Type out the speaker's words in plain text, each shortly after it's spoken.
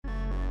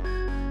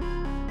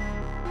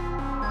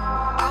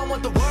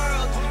want the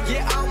world.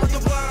 Yeah, I want the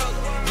world.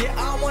 Yeah,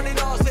 I want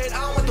it all. Said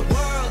I want the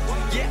world.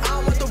 Yeah,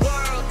 I want the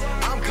world.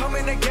 I'm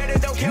coming to get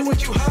it. Don't care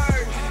what you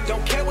heard.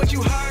 Don't care what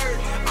you heard.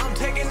 I'm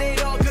taking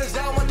it all cause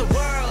I want the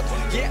world.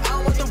 Yeah,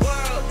 I want the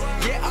world.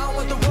 Yeah, I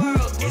want the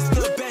world. It's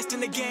the best in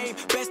the game,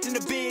 best in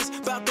the biz.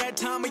 About that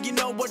time and you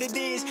know what it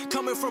is.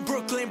 Coming from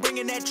Brooklyn,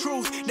 bringing that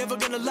truth. Never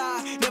gonna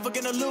lie, never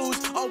gonna lose.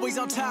 Always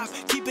on top,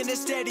 keeping it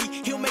steady.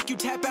 He'll make you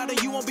tap out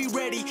and you won't be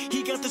ready.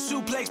 He got the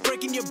suplex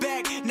breaking your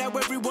back. Now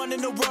everyone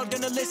in the world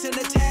gonna listen to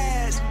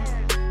Taz.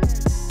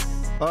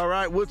 All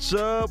right, what's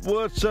up?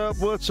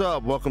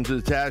 Welcome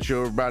to the Taz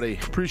Show, everybody.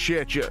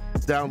 Appreciate you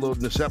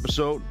downloading this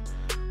episode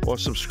or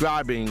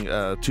subscribing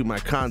to my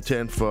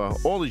content for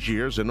all these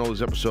years and all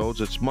these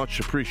episodes. It's much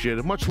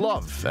appreciated. Much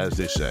love, as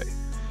they say.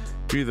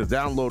 If you're either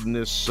downloading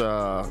this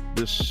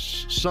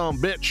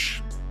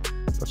bitch,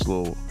 that's a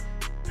little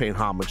paying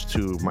homage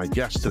to my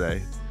guest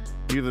today.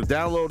 You're either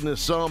downloading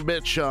this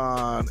bitch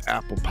on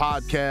Apple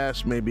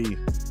Podcasts, maybe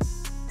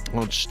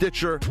on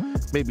Stitcher,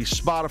 maybe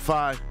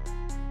Spotify,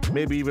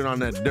 maybe even on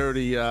that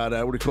dirty, what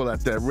do you call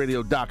that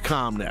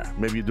radio.com there.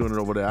 Maybe you're doing it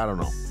over there. I don't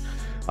know.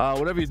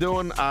 Whatever you're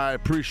doing, I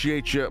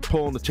appreciate you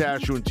pulling the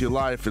Taz Show into your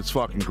life. It's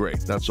fucking great.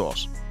 That's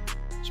awesome.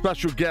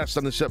 Special guest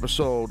on this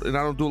episode, and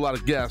I don't do a lot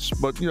of guests,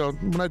 but, you know,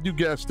 when I do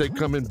guests, they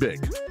come in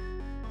big.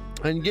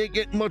 And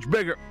get much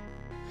bigger.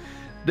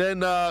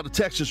 Then the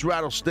Texas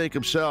Rattlesnake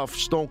himself,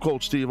 Stone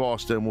Cold Steve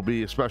Austin, will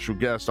be a special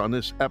guest on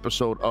this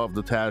episode of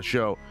the Taz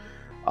Show.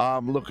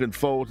 I'm looking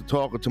forward to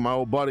talking to my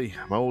old buddy,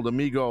 my old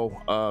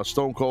amigo,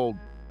 Stone Cold,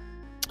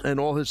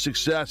 and all his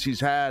success he's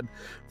had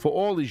for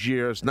all these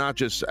years, not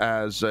just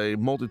as a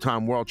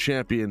multi-time world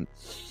champion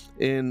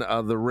in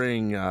the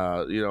ring,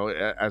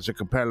 as a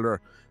competitor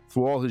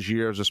for all his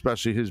years,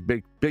 especially his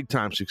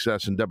big-time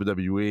success in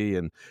WWE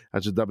and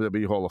as a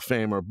WWE Hall of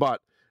Famer,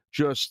 but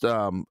just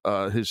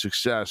his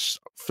success,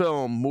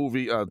 film,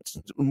 movies,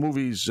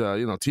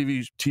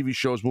 TV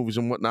shows, movies,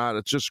 and whatnot.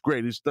 It's just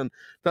great. He's done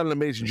an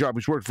amazing job.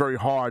 He's worked very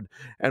hard,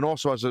 and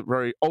also has a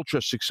very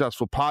ultra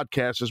successful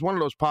podcast. Is one of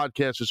those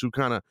podcasters who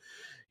kind of,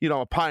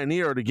 a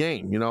pioneer of the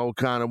game.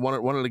 Kind of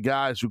one of the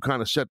guys who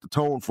kind of set the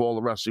tone for all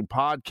the wrestling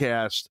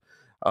podcasts,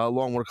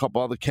 along with a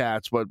couple other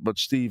cats. But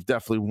Steve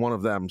definitely one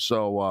of them.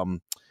 So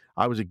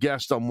I was a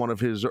guest on one of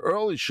his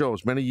early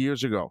shows many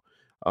years ago.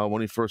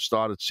 When he first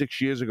started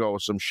 6 years ago or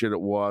some shit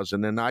it was.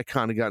 And then I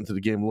kind of got into the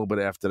game a little bit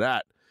after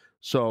that.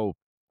 So,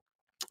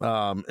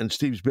 and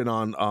Steve's been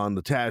on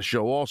the Taz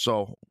Show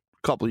also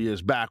a couple of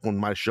years back when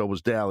my show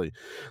was daily.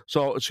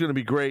 So it's going to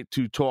be great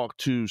to talk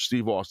to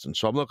Steve Austin.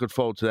 So I'm looking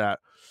forward to that.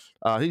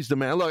 He's the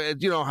man. Look,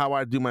 you know how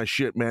I do my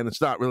shit, man.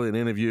 It's not really an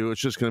interview.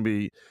 It's just going to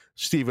be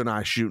Steve and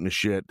I shooting the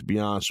shit, to be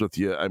honest with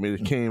you. I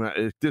mean,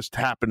 it just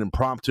happened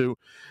impromptu.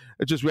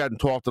 It's just we hadn't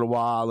talked in a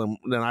while, and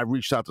then I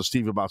reached out to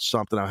Steve about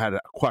something. I had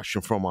a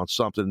question from him on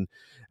something,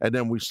 and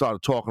then we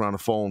started talking on the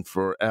phone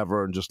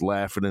forever and just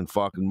laughing and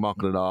fucking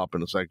mucking it up.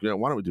 And it's like,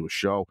 why don't we do a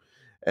show?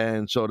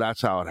 And so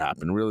that's how it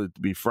happened. Really, to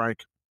be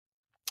frank,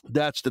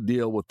 that's the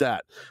deal with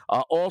that.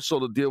 Also,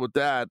 the deal with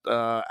that,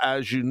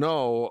 as you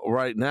know,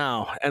 right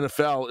now,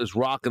 NFL is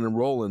rocking and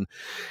rolling.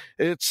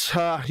 It's,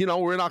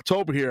 we're in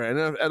October here,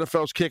 and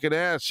NFL's kicking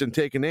ass and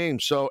taking aim.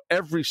 So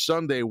every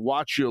Sunday,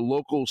 watch your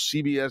local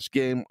CBS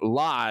game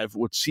live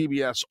with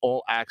CBS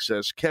All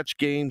Access. Catch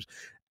games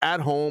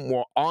at home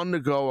or on the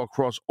go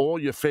across all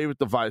your favorite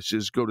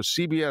devices. Go to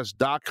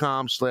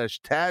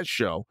cbs.com/Taz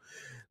Show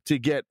to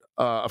get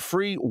a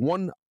free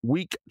 1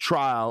 week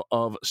trial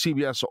of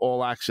CBS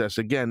All Access.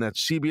 Again,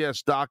 that's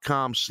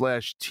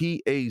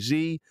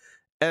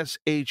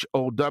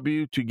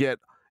cbs.com/TAZSHOW to get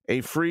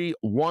a free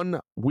 1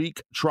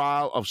 week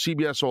trial of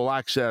CBS All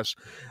Access.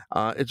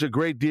 It's a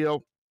great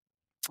deal.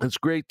 It's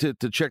great to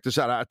check this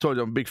out. I told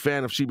you I'm a big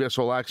fan of CBS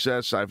All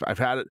Access. I've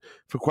had it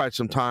for quite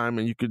some time,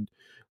 and you could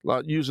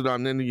use it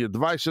on any of your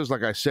devices.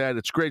 Like I said,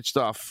 it's great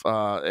stuff,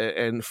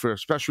 and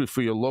especially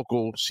for your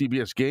local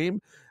CBS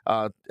game,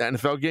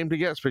 NFL game to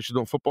get, especially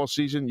during football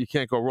season, you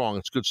can't go wrong.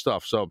 It's good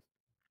stuff. So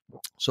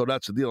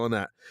that's the deal on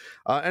that.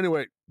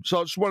 Anyway, so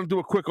I just want to do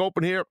a quick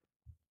open here.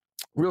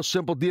 Real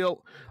simple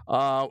deal.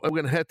 We're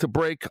going to head to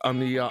break.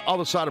 On the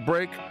other side of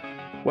break,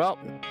 well,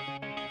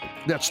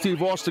 that's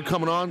Steve Austin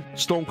coming on,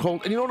 Stone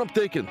Cold. And you know what I'm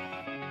thinking?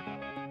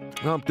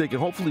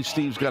 Hopefully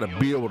Steve's got a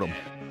beer with him.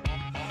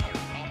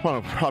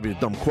 Well, probably a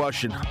dumb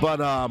question, but,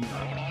 the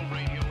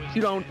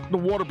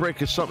water break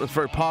is something that's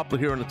very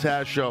popular here on the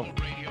Taz Show.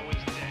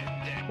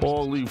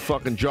 All you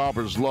fucking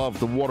jobbers love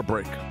the water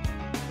break.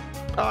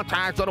 Oh,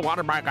 Taz, the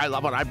water break, I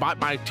love it. I bought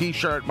my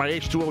T-shirt, my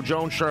H2O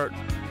Jones shirt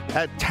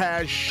at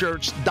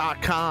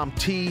TazShirts.com,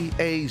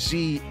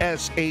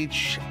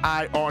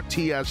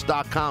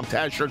 TazShirts.com,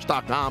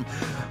 TazShirts.com.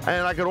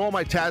 And I got all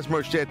my Taz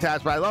merch there,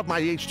 Taz, but I love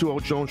my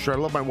H2O Jones shirt. I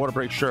love my water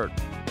break shirt.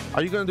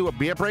 Are you going to do a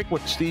beer break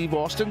with Steve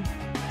Austin?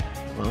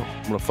 Well,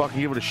 I'm going to fucking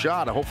give it a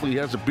shot. Hopefully he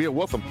has a beer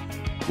with him.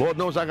 Lord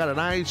knows I got a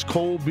nice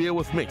cold beer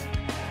with me.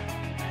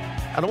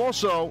 And I'm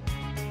also,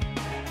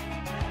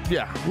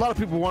 a lot of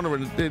people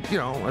wondering,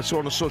 I saw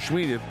on the social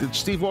media, did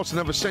Steve Austin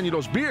ever send you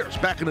those beers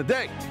back in the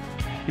day?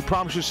 He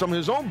promised you some of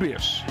his own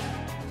beers.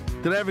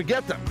 Did I ever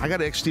get them? I got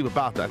to ask Steve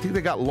about that. I think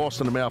they got lost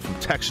in the mail from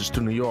Texas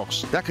to New York.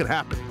 That could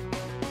happen.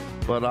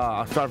 But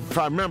if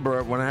I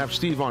remember, when I have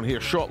Steve on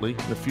here shortly,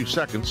 in a few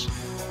seconds,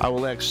 I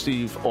will ask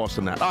Steve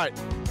Austin that. All right.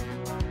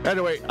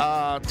 Anyway,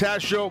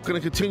 Taz Show going to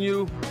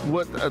continue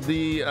with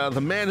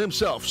the man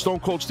himself,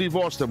 Stone Cold Steve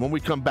Austin, when we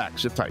come back.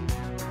 Sit tight.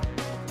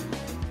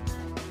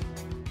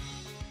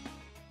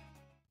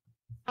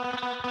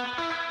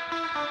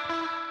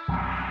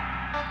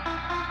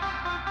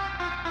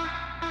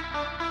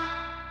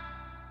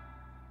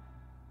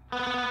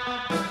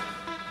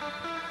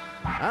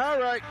 All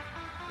right.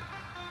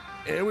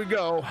 Here we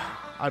go.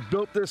 I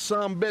built this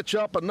bitch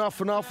up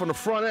enough on the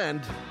front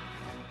end.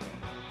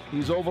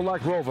 He's over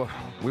like Rover.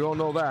 We all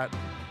know that.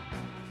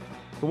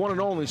 The one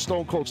and only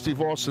Stone Cold Steve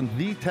Austin,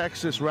 the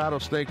Texas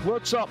Rattlesnake.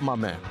 What's up, my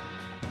man?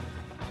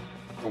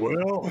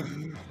 Well,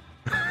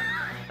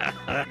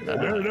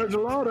 there's a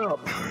lot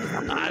up.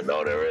 I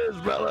know there is,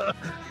 brother.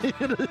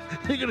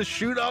 You gonna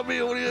shoot on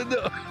me? What are you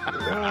doing?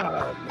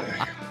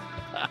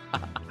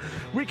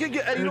 We can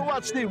get, you know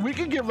what, Steve? We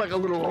can give like a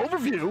little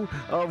overview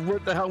of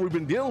what the hell we've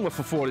been dealing with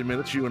for 40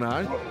 minutes, you and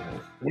I.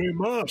 We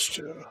must.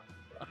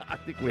 I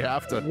think we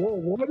have to. Well,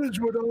 what is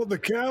with all the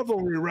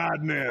cavalry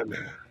riding in?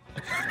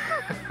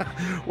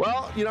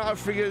 Well, you know, I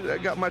figured I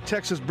got my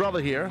Texas brother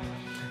here.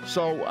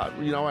 So,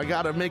 you know, I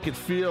got to make you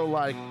feel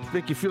at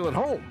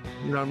home.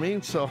 You know what I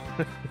mean? So,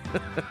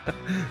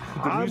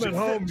 I'm at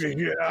home.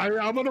 Yeah,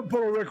 I'm going to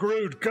pull a Rick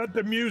Rude. Cut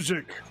the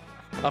music.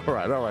 All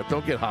right.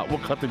 Don't get hot. We'll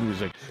cut the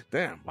music.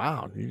 Damn,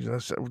 wow. We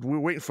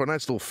were waiting for a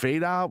nice little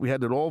fade out. We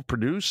had it all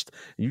produced.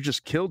 You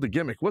just killed the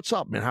gimmick. What's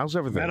up, man? How's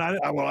everything? Man, I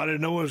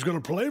didn't know it was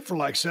going to play for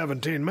like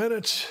 17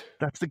 minutes.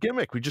 That's the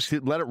gimmick. We just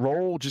let it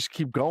roll, just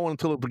keep going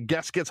until the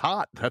guest gets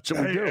hot. That's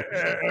what we do.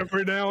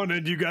 Every now and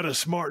then you got to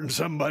smarten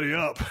somebody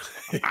up.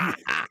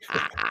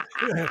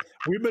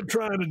 We've been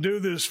trying to do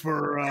this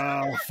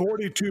for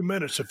 42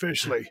 minutes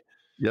officially.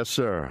 Yes,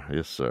 sir.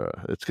 Yes, sir.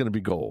 It's going to be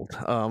gold.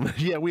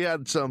 Yeah, we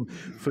had some,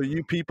 for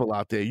you people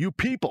out there,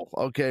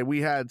 okay,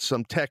 we had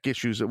some tech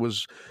issues. It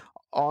was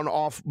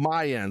off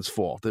my end's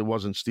fault. It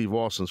wasn't Steve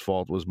Austin's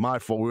fault. It was my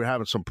fault. We were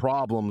having some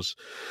problems,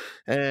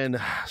 and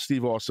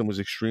Steve Austin was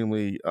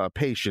extremely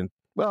patient.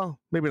 Well,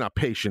 maybe not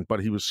patient,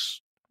 but he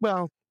was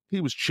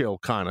chill,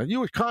 kind of.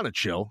 You were kind of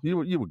chill. You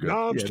were good.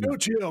 No, I'm still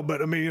chill,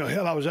 but I mean,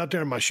 hell, I was out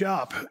there in my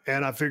shop,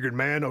 and I figured,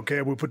 man,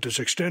 okay, we put this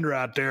extender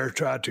out there,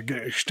 tried to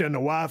extend the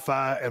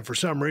Wi-Fi, and for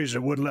some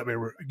reason it wouldn't let me,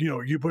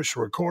 you push the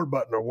record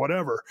button or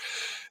whatever.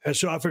 And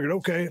so I figured,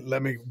 okay,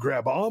 let me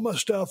grab all my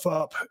stuff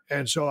up.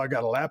 And so I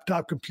got a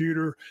laptop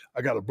computer.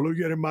 I got a Blue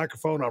Yeti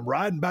microphone. I'm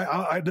riding back.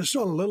 This is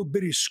on a little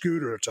bitty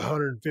scooter. It's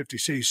 150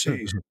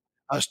 cc's.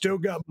 I still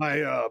got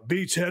my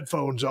Beats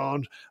headphones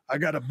on. I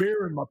got a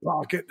beer in my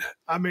pocket.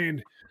 I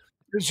mean,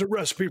 it's a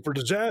recipe for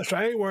disaster.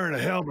 I ain't wearing a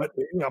helmet.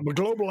 I'm a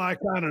global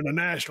icon and a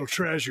national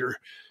treasure.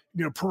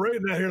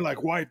 Parading out here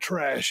like white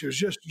trash. It's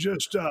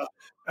just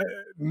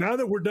now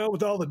that we're done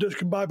with all the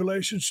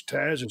discombobulations,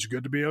 Taz, it's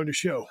good to be on your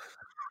show.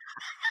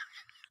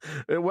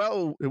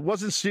 Well, it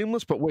wasn't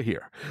seamless, but we're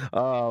here.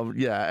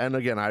 Yeah, and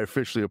again, I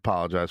officially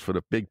apologize for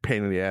the big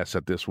pain in the ass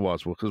that this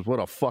was, because what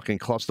a fucking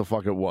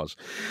clusterfuck it was.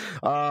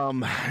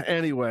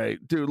 Anyway,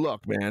 dude,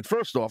 look, man.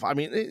 First off, I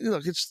mean,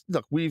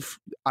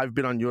 I've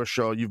been on your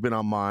show, you've been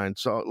on mine.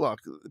 So look,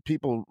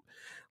 people.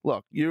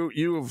 Look,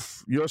 your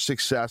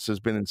success has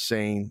been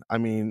insane. I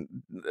mean,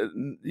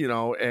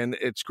 and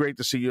it's great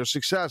to see your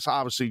success,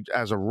 obviously,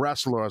 as a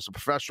wrestler, as a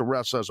professional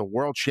wrestler, as a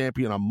world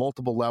champion on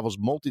multiple levels,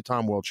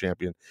 multi-time world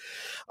champion,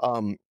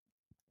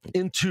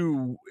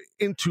 into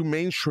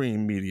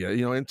mainstream media,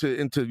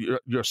 into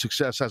your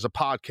success as a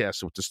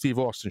podcaster with the Steve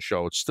Austin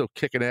Show. It's still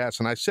kicking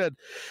ass. And I said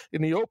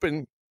in the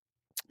open,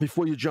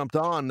 before you jumped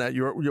on, that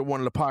you're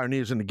one of the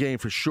pioneers in the game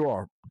for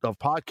sure of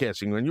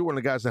podcasting, and you're one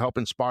of the guys that helped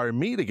inspire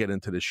me to get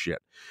into this shit,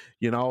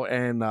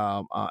 and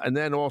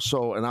then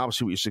also, and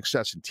obviously with your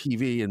success in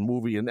TV and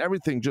movie and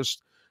everything,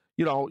 just,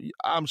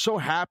 I'm so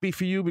happy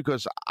for you,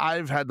 because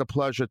I've had the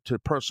pleasure to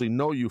personally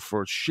know you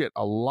for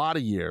a lot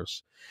of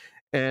years.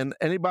 And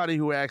anybody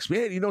who asks me,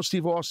 hey, do you know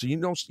Steve Austin?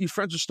 You're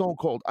friends with Stone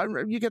Cold?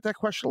 You get that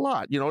question a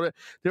lot.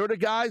 There are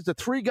the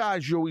three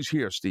guys you always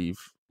hear, Steve.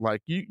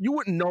 Like, you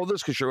wouldn't know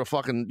this because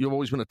you've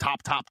always been a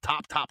top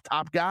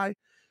guy.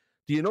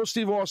 Do you know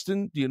Steve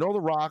Austin? Do you know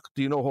The Rock?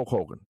 Do you know Hulk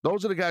Hogan?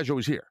 Those are the guys you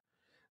always hear.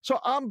 So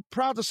I'm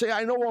proud to say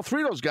I know all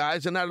three of those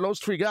guys, and out of those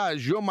three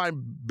guys, you're my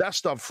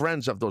best of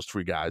friends of those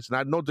three guys. And I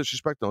have no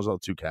disrespect to those other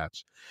two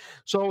cats.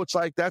 So it's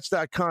like, that's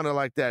that kind of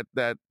like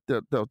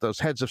those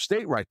heads of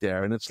state right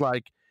there. And it's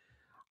like,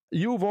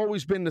 you've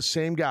always been the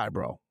same guy,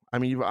 bro. I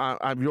mean, you've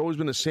always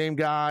been the same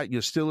guy.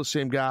 You're still the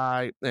same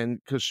guy, and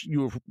because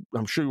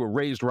I'm sure you were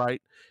raised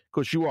right.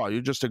 Because you are.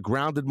 You're just a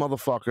grounded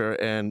motherfucker,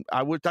 and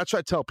that's what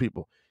I tell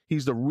people.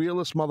 He's the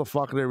realest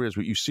motherfucker there is.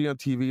 What you see on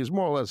TV is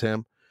more or less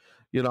him,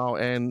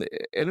 and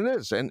it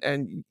is.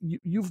 And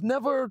you've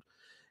never.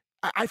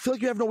 I feel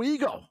like you have no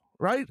ego,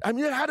 right? I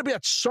mean, it had to be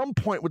at some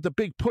point with the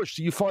big push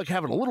that you felt like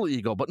having a little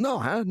ego, but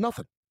no,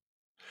 nothing.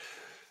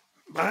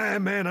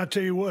 Man, I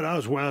tell you what, I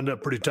was wound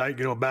up pretty tight,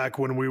 back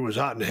when we was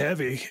hot and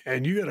heavy,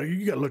 and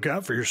you gotta look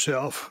out for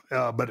yourself.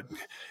 But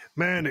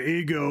man, the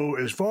ego,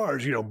 as far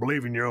as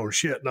believing your own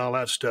shit and all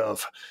that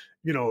stuff.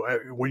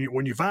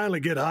 When you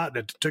finally get hot, and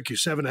it took you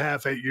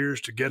 7.5, 8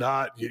 years to get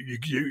hot,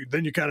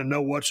 then you kind of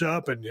know what's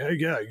up, and hey,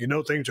 yeah,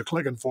 things are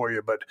clicking for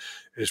you. But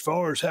as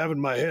far as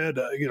having my head,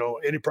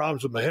 any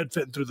problems with my head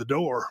fitting through the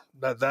door,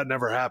 that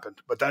never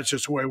happened. But that's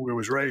just the way we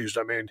was raised.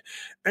 I mean,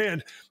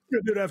 and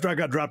dude, after I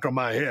got dropped on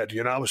my head,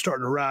 I was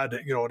starting to ride,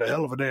 the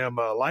hell of a damn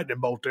lightning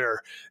bolt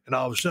there, and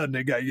all of a sudden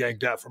it got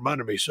yanked out from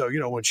under me. So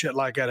when shit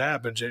like that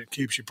happens, it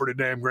keeps you pretty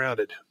damn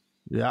grounded.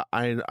 Yeah,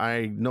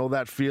 I know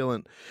that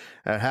feeling.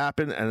 It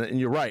happened, and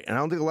you're right. And I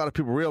don't think a lot of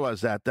people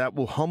realize that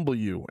will humble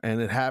you,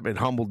 and it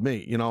humbled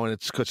me. And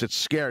it's because it's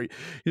scary.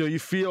 You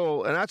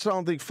feel, and that's what I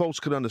don't think folks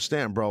could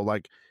understand, bro.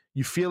 Like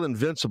you feel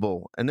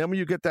invincible, and then when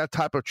you get that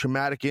type of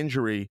traumatic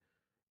injury,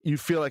 you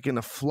feel like in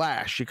a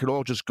flash it could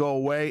all just go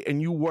away,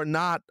 and you were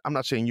not. I'm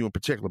not saying you in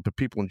particular, but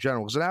people in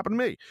general, because it happened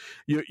to me.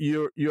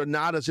 You're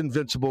not as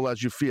invincible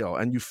as you feel,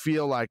 and you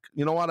feel like,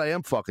 you know what, I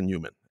am fucking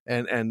human.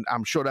 And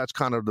I'm sure that's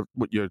kind of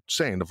what you're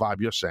saying, the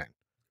vibe you're saying.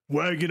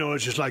 Well,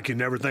 it's just like you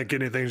never think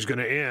anything's going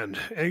to end.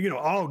 And,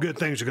 all good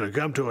things are going to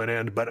come to an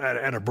end, but at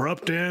an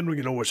abrupt end,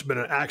 it's been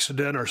an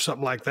accident or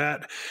something like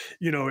that,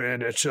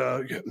 and it's,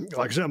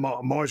 like I said, I'm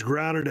always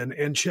grounded and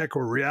in check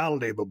with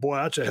reality. But, boy,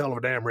 that's a hell of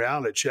a damn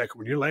reality check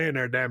when you're laying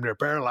there damn near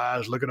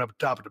paralyzed, looking up at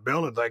the top of the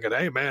building thinking,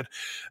 hey, man,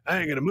 I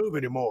ain't going to move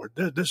anymore.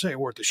 This ain't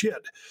worth the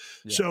shit.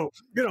 Yeah. So,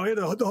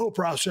 the whole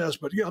process,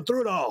 but,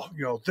 through it all,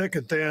 thick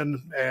and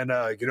thin. And,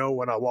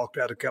 when I walked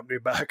out of the company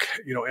back,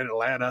 in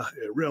Atlanta,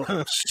 a real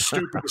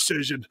stupid decision,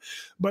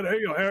 but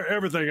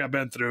everything I've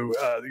been through,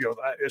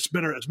 it's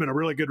been a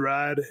really good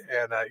ride.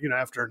 And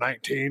after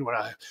 19, when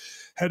I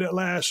had that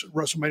last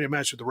WrestleMania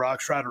match with The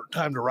Rock,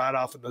 time to ride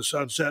off in the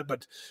sunset.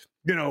 But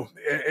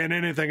in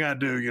anything I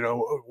do,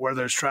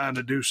 whether it's trying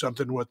to do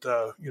something with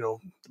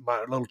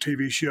my little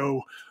TV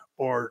show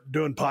or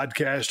doing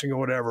podcasting or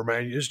whatever,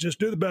 man, you just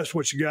do the best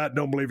what you got.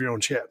 Don't believe your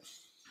own shit.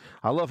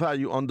 I love how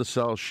you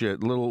undersell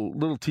shit. Little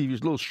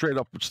TVs, little straight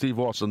up with Steve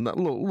Austin. That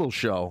little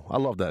show. I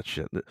love that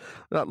shit.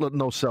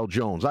 No sell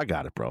Jones. I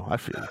got it, bro. I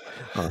feel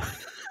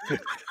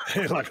it.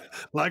 Hey,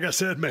 like I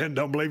said, man,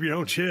 don't believe your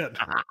own shit.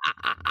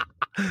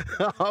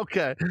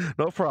 Okay,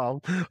 no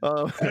problem.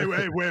 Hey,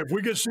 if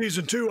we get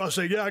season 2, I'll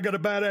say, yeah, I got a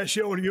badass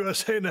show on the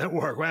USA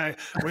Network.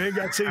 We ain't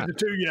got season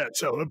 2 yet,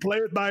 so play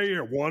it by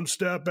ear, one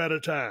step at a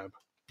time.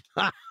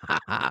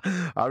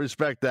 I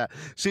respect that.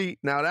 See,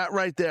 now that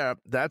right there,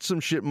 that's some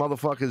shit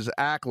motherfuckers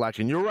act like,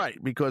 and you're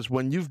right, because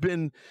when you've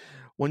done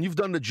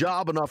the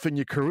job enough in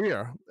your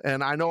career,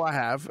 and I know I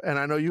have, and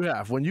I know you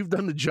have, when you've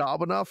done the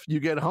job enough,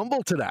 you get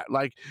humble to that.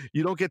 Like,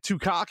 you don't get too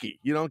cocky.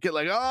 You don't get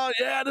like, oh,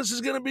 yeah, this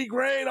is going to be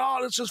great. Oh,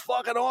 this is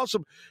fucking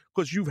awesome.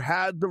 Because you've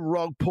had the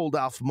rug pulled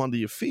out from under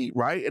your feet,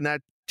 right? And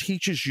that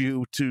teaches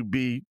you to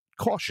be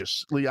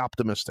cautiously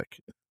optimistic.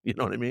 You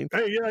know what I mean?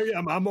 Hey, yeah.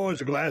 I'm always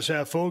a glass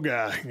half full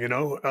guy, and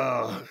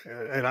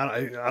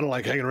I don't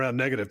like hanging around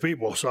negative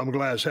people, so I'm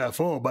glass half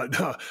full. But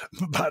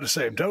by the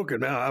same token,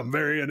 now I'm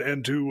very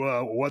into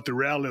what the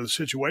reality of the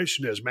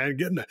situation is, man.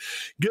 Getting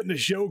the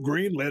show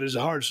greenlit is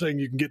the hardest thing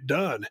you can get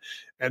done.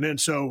 And then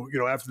so,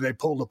 after they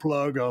pulled the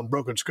plug on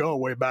Broken Skull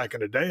way back in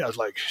the day, I was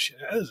like,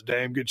 that's a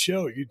damn good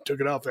show. You took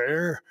it off the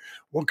air.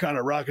 What kind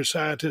of rocket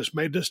scientist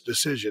made this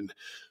decision?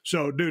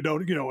 So, dude,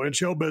 don't, in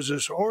show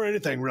business or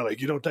anything really,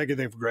 you don't take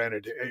anything for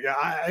granted.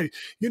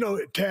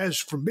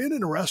 Taz, from being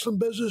in the wrestling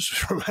business,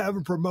 from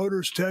having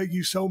promoters tell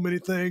you so many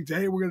things,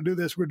 hey, we're going to do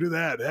this, we're going to do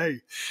that.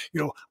 Hey,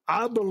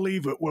 I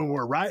believe it when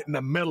we're right in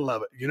the middle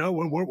of it.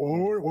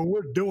 When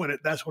we're doing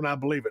it, that's when I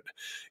believe it.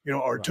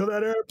 Or until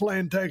that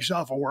airplane takes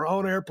off and we're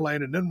on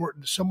airplane and then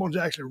someone's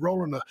actually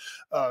rolling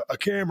a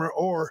camera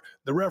or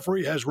the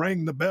referee has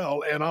rang the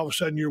bell and all of a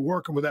sudden you're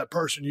working with that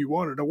person you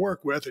wanted to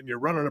work with and you're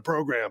running a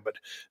program. But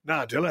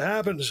until it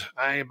happens,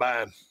 I ain't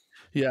buying.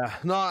 Yeah,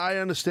 no, I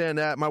understand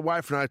that. My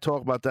wife and I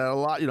talk about that a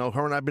lot.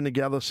 Her and I have been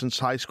together since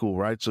high school,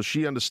 right? So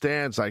she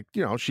understands, like,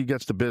 she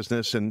gets the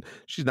business and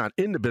she's not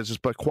in the business,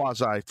 but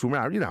quasi through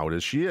marriage. You know how it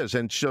is. She is.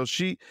 And so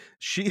she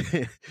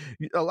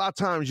a lot of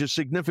times your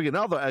significant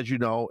other, as you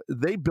know,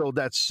 they build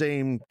that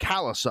same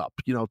callus up,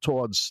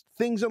 towards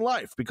things in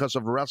life because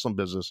of the wrestling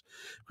business,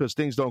 because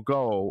things don't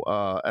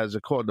go as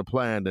according to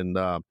plan. And,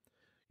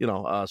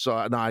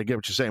 so now I get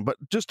what you're saying. But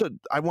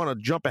I want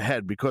to jump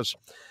ahead because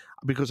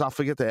I'll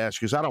forget to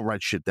ask you, because I don't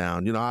write shit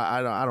down.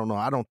 I don't know.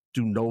 I don't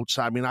do notes.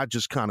 I mean, I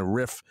just kind of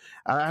riff.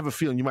 I have a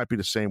feeling you might be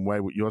the same way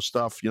with your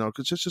stuff,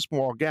 because it's just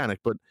more organic.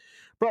 But,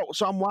 bro,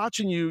 so I'm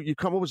watching you. You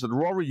come over to the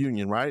Raw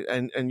reunion, right?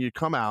 And you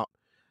come out,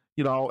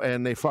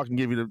 and they fucking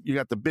give you you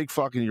got the big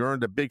fucking, you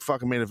earned the big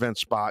fucking main event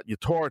spot. You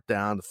tore it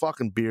down, the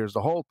fucking beers,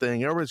 the whole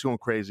thing. Everybody's going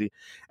crazy.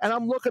 And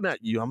I'm looking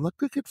at you. I'm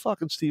like, look at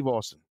fucking Steve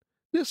Austin.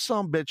 This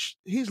sumbitch,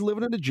 he's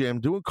living in the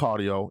gym, doing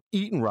cardio,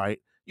 eating right.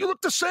 You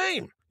look the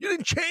same. You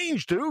didn't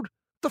change, dude. What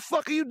the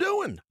fuck are you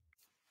doing?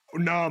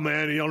 No,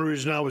 man. The only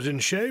reason I was in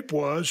shape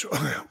was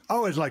I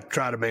always like to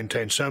try to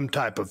maintain some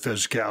type of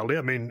physicality.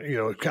 I mean,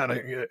 kind of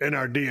in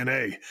our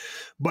DNA.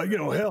 But,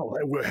 hell,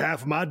 with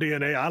half of my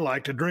DNA, I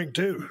like to drink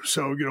too.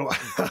 So,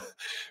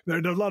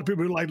 there's a lot of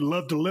people who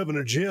love to live in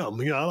a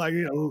gym. I like,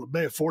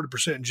 maybe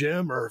 40%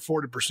 gym or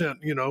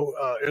 40%,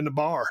 in the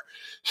bar.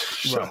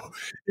 So,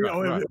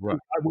 Right.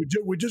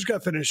 we just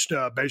got finished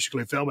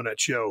basically filming that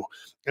show.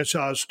 And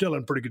so I was still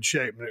in pretty good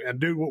shape. And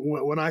dude,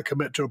 when I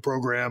commit to a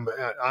program,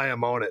 I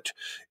am on it.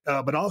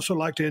 But I also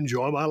like to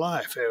enjoy my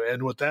life.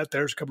 And with that,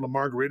 there's a couple of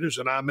margaritas,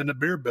 and I'm in the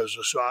beer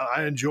business. So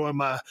I enjoy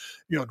my,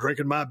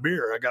 drinking my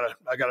beer. I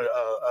got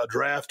a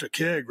draft, a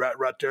keg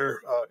right there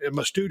in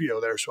my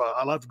studio there. So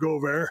I love to go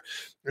over there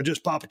and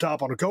just pop a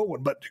top on a cold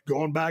one. But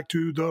going back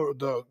to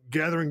the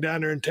gathering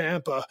down there in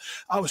Tampa,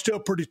 I was still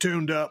pretty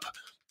tuned up.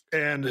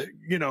 And,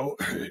 you know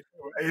how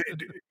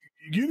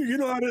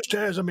it is,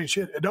 Taz. I mean,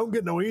 shit, it don't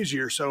get no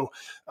easier. So,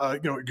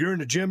 you're in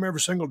the gym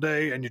every single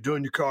day and you're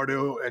doing your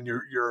cardio and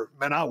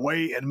man, I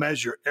weigh and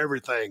measure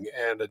everything.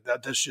 And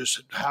that's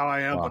just how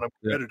I am when I'm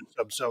committed to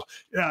something. So,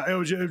 yeah, it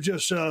was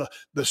just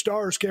the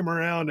stars came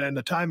around and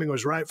the timing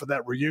was right for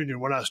that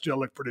reunion when I still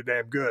look pretty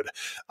damn good.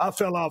 I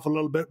fell off a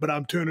little bit, but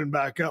I'm tuning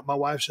back up. My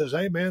wife says,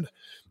 "Hey, man,"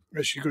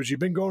 she goes, "You've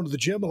been going to the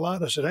gym a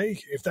lot." I said,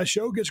 "Hey, if that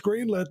show gets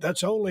greenlit,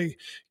 that's only,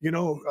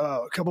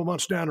 a couple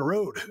months down the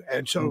road."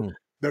 And so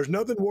there's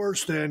nothing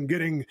worse than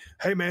getting,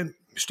 "Hey, man,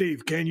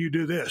 Steve, can you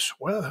do this?"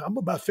 Well, I'm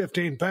about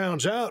 15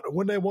 pounds out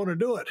when they want to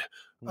do it.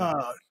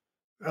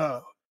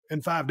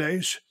 In 5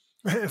 days.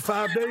 In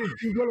 5 days,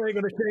 you really ain't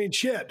going to change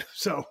shit.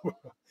 So,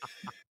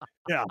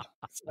 yeah.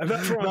 And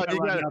that's where I'm at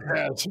right now,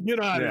 Taz. You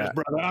know how it is,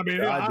 brother. I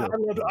mean, I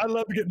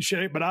love to get in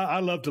shape, but I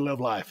love to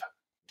live life.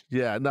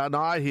 Yeah, no,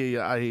 I hear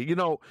you. I hear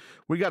you.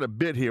 We got a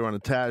bit here on the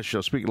Taz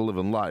Show. Speaking of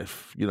living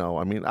life,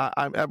 I mean,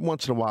 I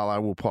once in a while I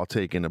will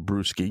partake in a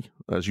brewski,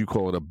 as you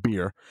call it, a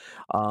beer.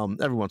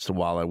 Every once in a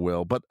while I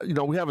will. But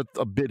we have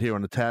a bit here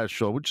on the Taz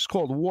Show, which is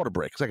called the water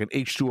break. It's like an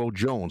H2O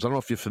Jones. I don't know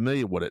if you're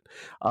familiar with it.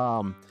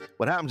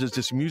 What happens is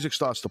this music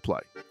starts to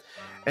play.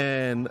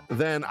 And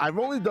then I've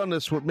only done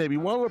this with maybe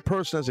one other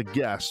person as a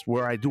guest,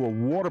 where I do a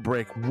water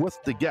break with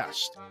the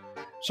guest.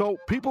 So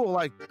people are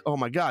like, "Oh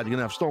my God, you're going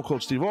to have Stone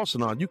Cold Steve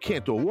Austin on. You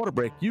can't do a water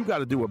break. You got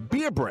to do a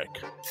beer break."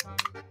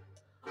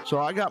 So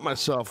I got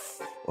myself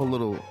a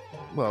little,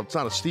 well, it's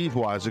not a Steve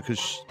Weiser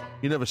because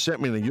you never sent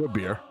me any of your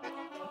beer.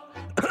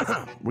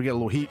 We get a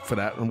little heat for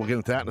that, and we'll get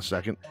into that in a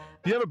second.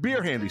 Do you have a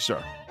beer handy,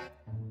 sir?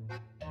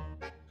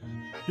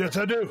 Yes,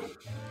 I do.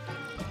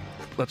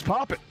 Let's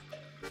pop it.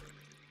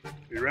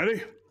 You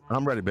ready?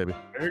 I'm ready, baby.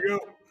 There you go.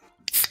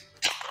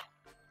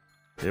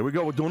 Here we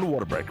go. We're doing the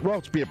water break. Well,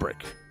 it's beer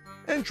break.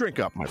 And drink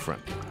up, my friend.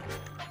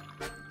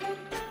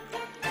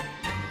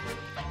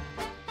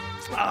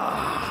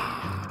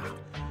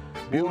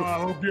 Well, I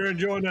hope you're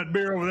enjoying that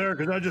beer over there,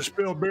 because I just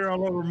spilled beer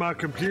all over my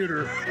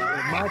computer.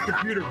 My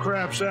computer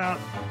craps out.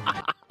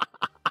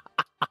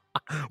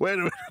 Wait a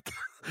minute.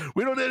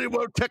 We don't need any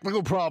more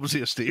technical problems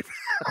here, Steve.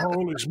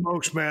 Holy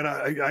smokes, man.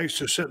 I used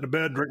to sit in the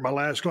bed, drink my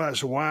last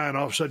glass of wine.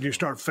 All of a sudden, you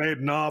start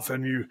fading off,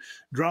 and you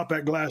drop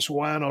that glass of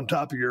wine on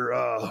top of your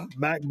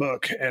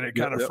MacBook, and it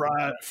kind of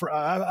fried.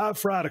 I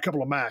fried a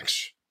couple of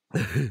Macs.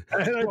 And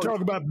I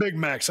talk about Big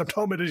Macs. I'm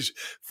talking about these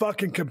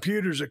fucking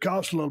computers that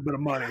cost a little bit of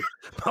money.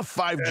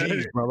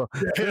 5Gs, brother.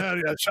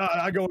 Yeah. So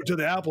I go to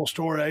the Apple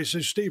store. I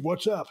say, "Steve,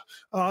 what's up?"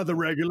 The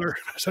regular.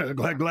 So a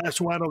glass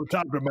of wine on the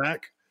top of the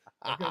Mac.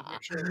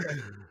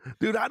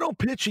 Dude, I don't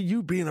picture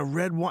you being a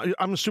red wine.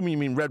 I'm assuming you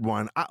mean red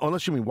wine,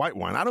 unless you mean white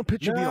wine. I don't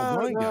picture you being a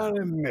wine guy.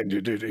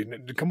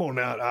 Dude, come on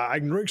now. I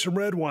can drink some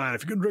red wine.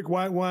 If you can drink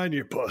white wine,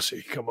 you're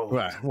pussy. Come on.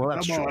 Right. Well,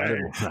 that's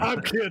true.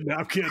 I'm kidding.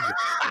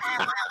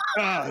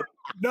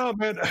 No,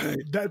 man. After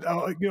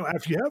you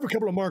have a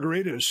couple of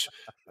margaritas,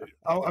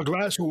 a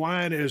glass of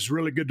wine is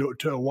really good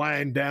to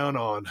wind down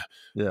on.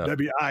 Yeah.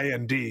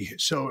 WIND.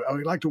 So I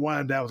like to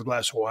wind down with a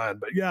glass of wine.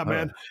 But yeah,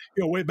 man.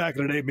 Way back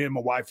in the day, me and my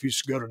wife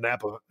used to go to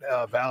Napa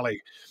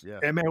Valley,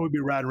 and man, we'd be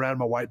riding around in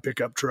my white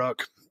pickup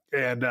truck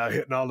and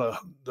hitting all the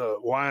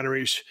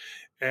wineries.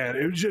 And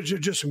it was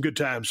just some good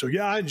times. So,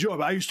 yeah, I enjoy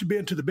it. I used to be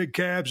into the big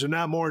cabs, and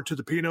now more into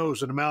the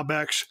Pinots and the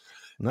Malbecs.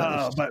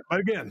 Nice. But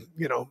again,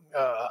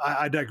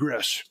 I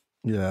digress.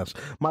 Yes.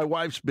 My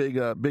wife's big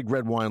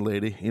red wine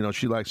lady.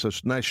 She likes a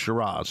nice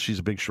Shiraz. She's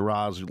a big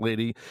Shiraz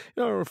lady.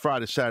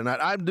 Friday, Saturday night.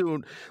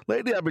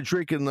 Lately I've been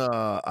drinking,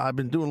 I've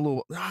been doing a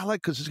little, I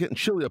like, because it's getting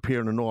chilly up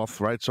here in the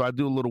north, right? So I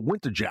do a little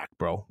Winter Jack,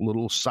 bro. A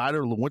little cider,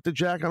 a little Winter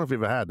Jack. I don't know if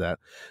you've ever had that.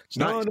 It's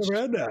no, nice. I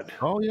never had that.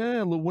 Oh,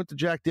 yeah. A little Winter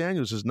Jack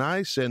Daniels is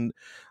nice. And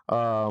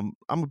I'm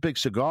a big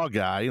cigar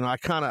guy. I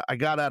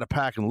got out of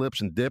packing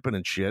lips and dipping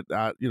and shit,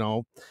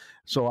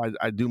 so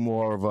I do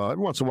more of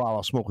every once in a while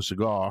I'll smoke a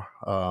cigar.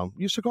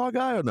 You a cigar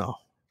guy or no?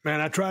 Man,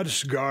 I tried the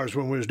cigars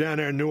when we was down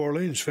there in New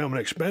Orleans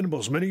filming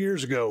Expendables many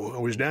years ago.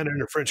 We was down there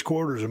in the French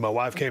Quarters, and my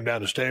wife came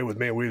down to stay with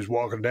me, and we was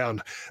walking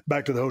down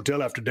back to the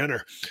hotel after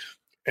dinner.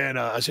 And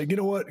I said, "You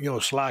know what?"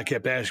 Sly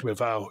kept asking me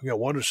if I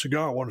wanted a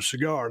cigar.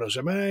 And I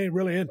said, "Man, I ain't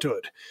really into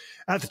it."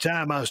 At the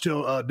time, I was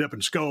still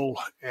dipping Skoal.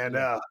 And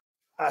I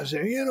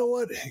said, "You know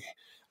what?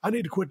 I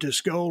need to quit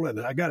this Skoal and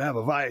I got to have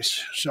a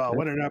vice. So I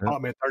went in there and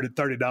bought me a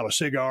 $30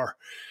 cigar.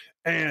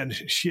 And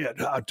shit,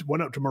 I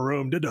went up to my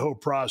room, did the whole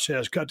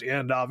process, cut the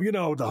end off. You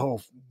know, the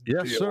whole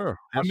Yes, deal. sir.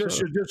 Yes,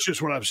 sir. That's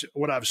just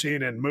what I've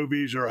seen in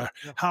movies or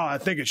how I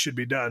think it should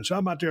be done. So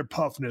I'm out there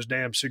puffing this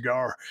damn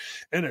cigar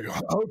in a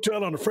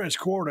hotel on the French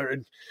Quarter,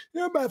 and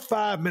about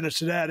 5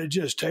 minutes of that, it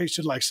just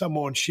tasted like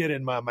someone shit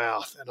in my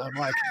mouth, and I'm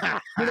like,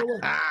 you know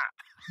what?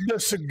 The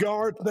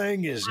cigar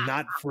thing is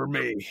not for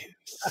me.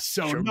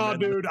 So no,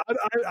 dude,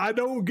 I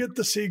don't get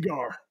the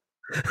cigar.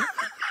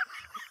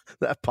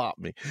 That popped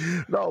me.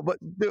 No, but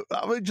dude,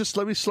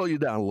 let me slow you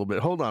down a little bit.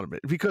 Hold on a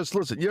minute, because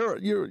listen, you're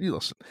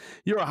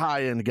a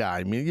high end guy.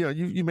 I mean,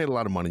 you made a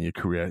lot of money in your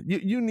career.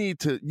 You need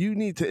to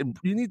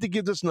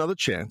give this another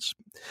chance,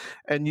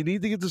 and you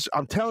need to give this.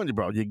 I'm telling you,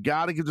 bro, you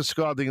got to give the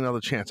cigar thing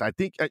another chance. I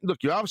think.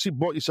 Look, you obviously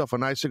bought yourself a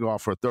nice cigar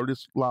for a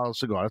 $30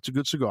 cigar. That's a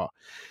good cigar.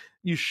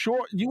 You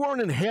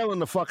weren't inhaling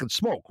the fucking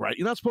smoke, right?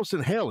 You're not supposed to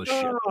inhale this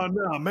shit.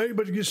 No, man.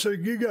 But you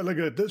got to look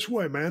at it this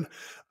way, man.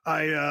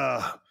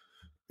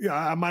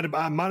 I might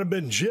have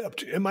been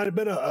gypped. It might have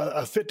been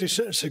a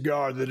 50-cent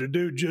cigar that a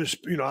dude just,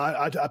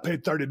 I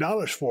paid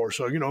 $30 for.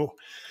 So, I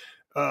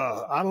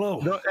don't know.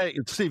 No, hey,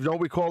 Steve, don't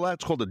we call that?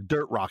 It's called a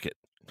dirt rocket.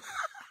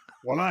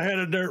 Well, I had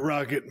a dirt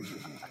rocket.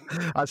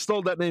 I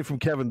stole that name from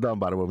Kevin Dunn,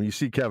 by the way. When you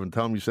see Kevin,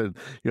 tell him you said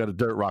you had a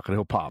dirt rocket,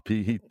 he'll pop.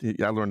 I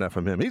learned that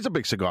from him. He's a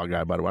big cigar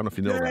guy, by the way. I don't know if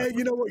you know that.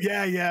 You know what?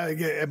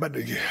 Yeah. But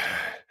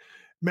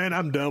man,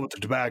 I'm done with the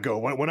tobacco.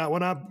 When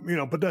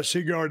I put that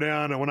cigar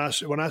down, and when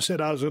I said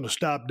I was going to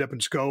stop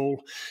dipping Skoal,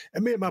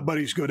 and me and my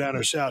buddies go down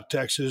to South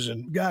Texas,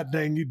 and god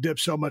dang, you dip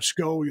so much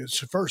Skoal. It's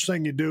the first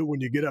thing you do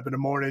when you get up in the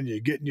morning. You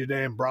get in your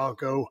damn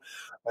Bronco,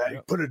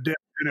 you put a dip.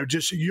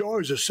 Just you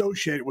always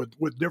associate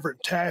with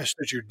different tasks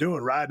that you're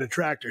doing, riding a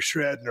tractor,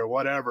 shredding, or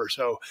whatever.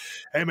 So,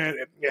 hey man,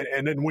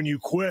 and then when you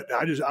quit,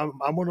 I'm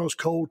one of those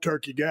cold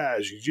turkey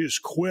guys. You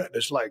just quit. And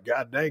it's like,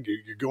 god dang,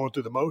 you're going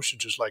through the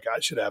motions. It's like I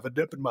should have a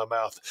dip in my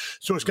mouth.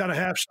 So it's kind of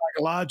half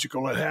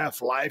psychological and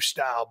half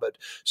lifestyle. But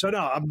so no,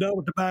 I'm done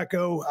with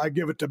tobacco. I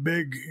give it the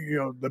big,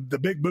 the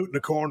big boot in the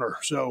corner.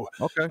 So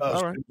okay,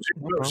 all right,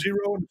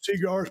 zero in the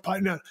cigars,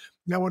 pipe now.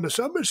 Now, when the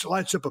sunburst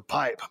lights up a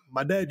pipe,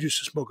 my dad used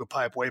to smoke a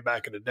pipe way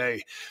back in the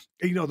day.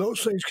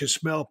 Those things can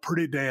smell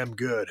pretty damn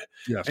good.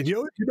 Yes. And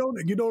you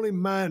don't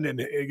even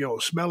mind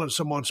smelling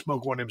someone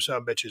smoke one of them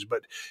son bitches.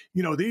 But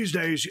these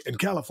days in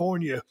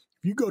California, if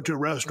you go to a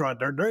restaurant,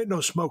 there ain't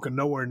no smoking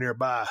nowhere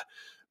nearby.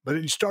 But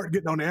then you start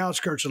getting on the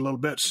outskirts a little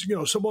bit,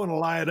 someone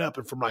will light up,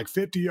 and from like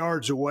 50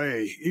 yards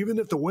away, even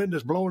if the wind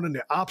is blowing in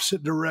the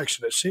opposite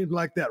direction, it seems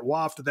like that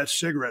waft of that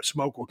cigarette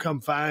smoke will come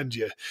find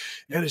you.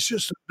 And it's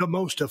just the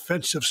most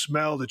offensive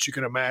smell that you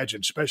can imagine,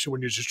 especially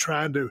when you're just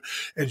trying to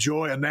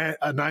enjoy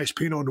a nice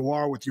Pinot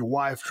Noir with your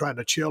wife, trying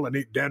to chill and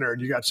eat dinner,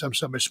 and you got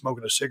somebody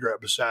smoking a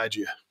cigarette beside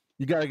you.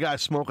 You got a guy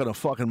smoking a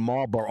fucking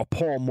Marlboro, a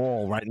Pall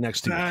Mall right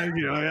next to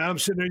you. I'm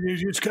sitting there, you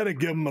just kind of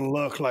give him a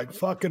look like,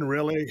 fucking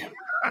really?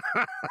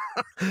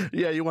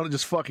 Yeah, you want to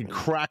just fucking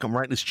crack him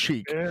right in his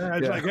cheek. Yeah,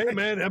 it's like, hey,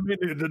 man, I mean,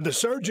 the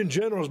Surgeon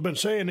General's been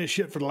saying this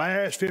shit for the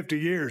last 50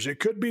 years. It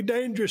could be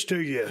dangerous to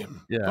you.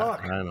 Yeah,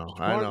 Fuck. I know.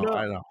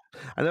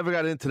 I never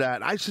got into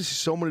that. I used to see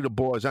so many of the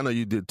boys, I know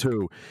you did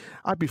too,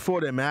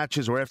 before their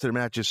matches or after their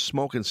matches,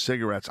 smoking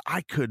cigarettes.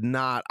 I could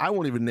not, I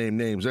won't even name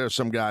names. There are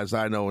some guys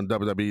I know in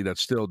WWE that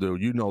still do.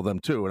 You know them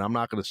too, and I'm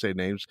not going to say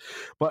names.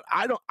 But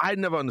I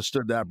never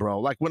understood that, bro.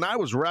 Like when I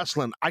was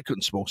wrestling, I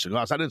couldn't smoke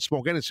cigars. I didn't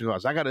smoke any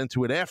cigars. I got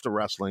into it after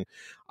wrestling.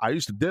 I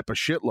used to dip a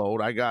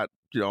shitload. I got,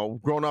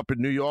 growing up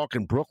in New York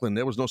and Brooklyn,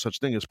 there was no such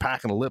thing as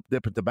packing a lip,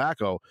 dipping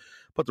tobacco.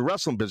 But the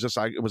wrestling business,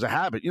 it was a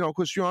habit,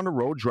 because you're on the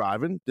road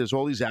driving. There's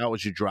all these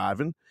hours you're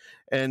driving,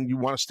 and you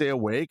want to stay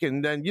awake.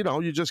 And then,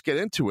 you just get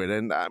into it.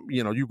 And,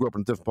 you grew up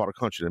in a different part of the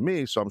country than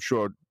me, so I'm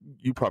sure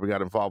you probably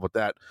got involved with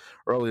that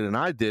earlier than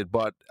I did.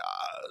 But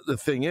the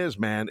thing is,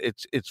 man,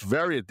 it's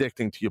very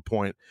addicting to your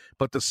point.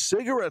 But the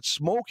cigarette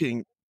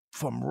smoking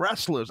from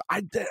wrestlers,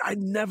 I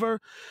never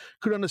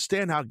could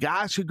understand how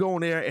guys could go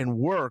in there and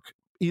work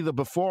either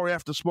before or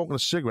after smoking a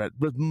cigarette.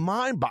 But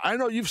I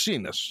know you've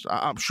seen this,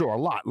 I'm sure,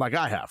 a lot, like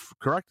I have,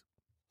 correct?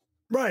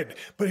 Right.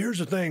 But here's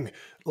the thing,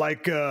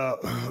 like a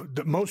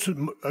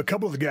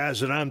couple of the guys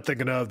that I'm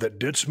thinking of that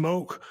did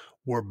smoke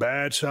were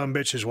bad son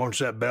bitches once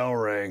that bell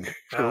rang.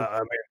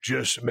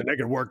 They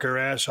could work their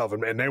ass off,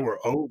 and they were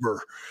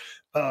over.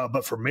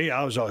 But for me,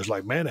 I was always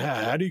like, man,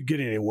 how do you get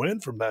any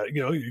wind from that?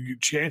 Your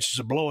chances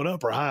of blowing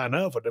up are high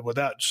enough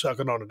without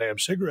sucking on a damn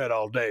cigarette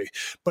all day.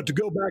 But to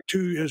go back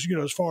to,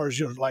 as far as,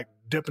 like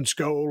dipping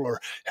Skoal, or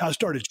how I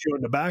started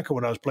chewing tobacco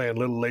when I was playing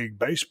Little League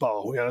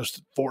Baseball. I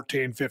was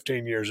 14,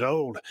 15 years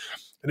old.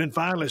 And then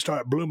finally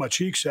blew my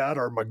cheeks out,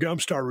 or my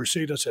gums started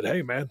receding. I said,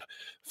 hey, man,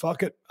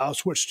 fuck it. I'll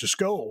switch to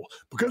Skoal.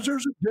 Because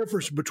there's a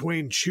difference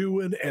between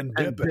chewing and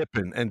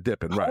dipping. And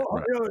dipping, right.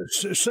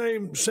 It's the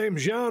same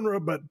genre,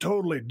 but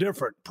totally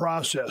different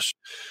process.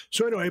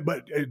 So anyway,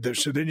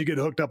 so then you get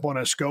hooked up on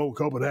that Skoal,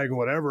 Copenhagen,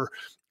 whatever.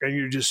 and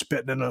you're just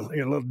spitting in a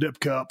little dip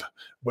cup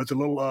with a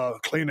little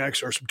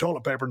Kleenex or some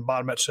toilet paper in the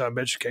bottom of that son of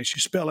a bitch in case you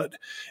spill it.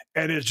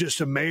 And it's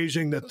just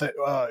amazing that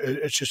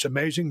it's just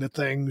amazing the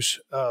things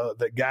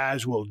that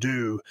guys will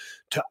do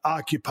to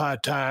occupy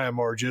time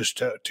or just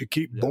to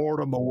keep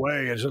boredom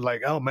away. It's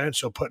like, oh man,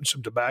 so putting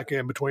some tobacco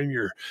in between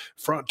your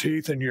front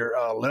teeth and your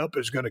lip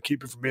is going to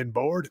keep you from being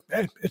bored.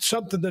 Man, it's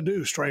something to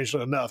do,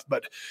 strangely enough.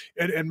 But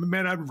and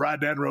man, I'd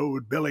ride down the road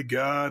with Billy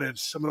Gunn and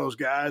some of those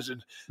guys,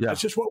 and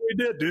that's just what we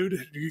did,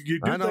 dude. You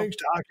do things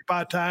to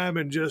occupy time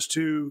and just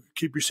to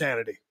keep your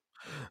sanity.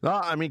 No,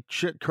 I mean,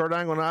 shit, Kurt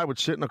Angle and I would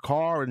sit in a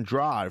car and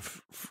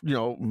drive,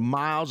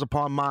 miles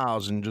upon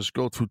miles and just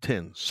go through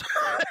tins.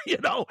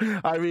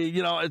 I mean,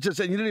 it's just,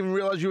 and you didn't even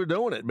realize you were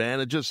doing it, man.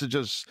 I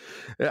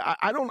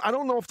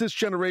don't know if this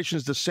generation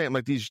is the same.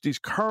 Like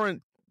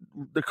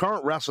the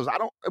current wrestlers,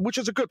 which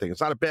is a good thing.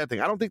 It's not a bad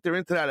thing. I don't think they're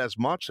into that as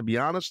much, to be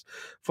honest.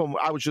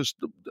 I was just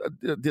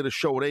did a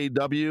show at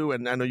AEW,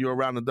 and I know you're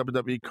around the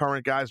WWE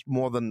current guys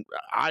more than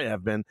I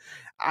have been.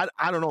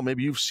 I don't know.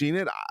 Maybe you've seen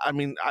it. I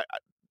mean,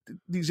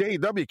 these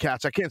AEW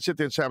cats, I can't sit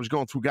there and say I was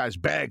going through guys'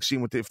 bags,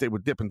 seeing if they were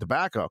dipping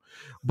tobacco,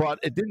 but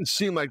it didn't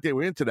seem like they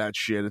were into that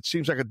shit. It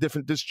seems like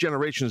this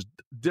generation is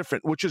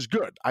different, which is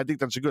good. I think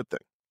that's a good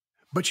thing.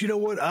 But you know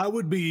what?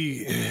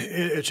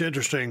 It's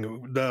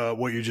interesting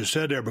what you just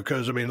said there,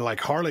 because I mean, like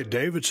Harley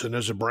Davidson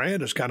as a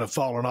brand has kind of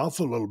fallen off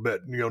a little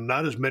bit.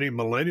 Not as many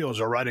millennials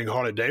are riding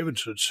Harley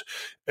Davidsons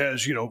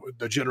as,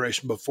 the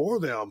generation before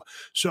them.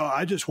 So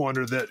I just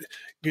wonder that,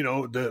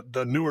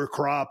 the newer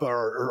crop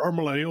or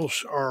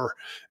millennials are,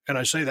 and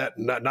I say that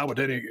not with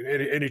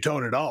any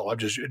tone at all. I'm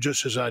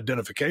just as an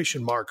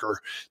identification marker,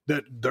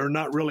 that they're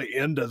not really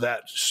into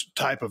that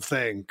type of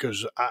thing.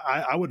 Because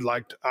I would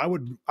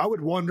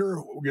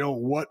wonder,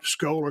 what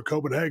Skull or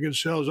Copenhagen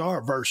sales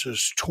are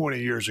versus 20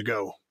 years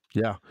ago.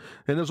 Yeah,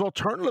 and there's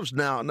alternatives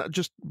now. Not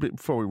just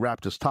before we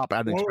wrap this top.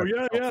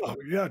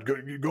 Yeah.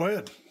 Go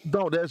ahead.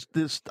 No, there's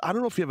this. I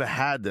don't know if you ever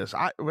had this.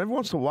 Every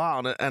once in a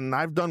while, and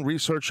I've done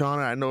research on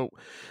it. I know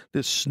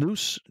this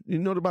snus. You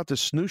know about the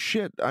snus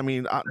shit? I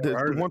mean,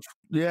 the one.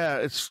 Yeah,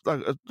 it's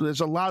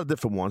there's a lot of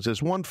different ones.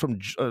 There's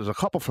a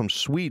couple from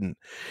Sweden,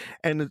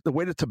 and the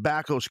way the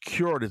tobacco's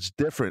cured, it's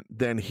different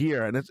than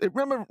here. And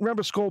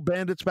remember Skull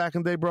Bandits back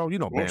in the day, bro?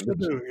 Bandits.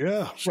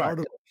 Yeah,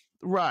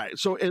 Right.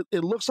 So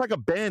it looks like a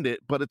Bandit,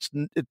 but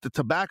the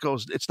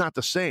tobacco's, it's not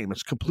the same.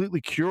 It's completely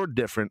cured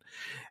different.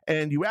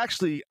 And you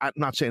actually, I'm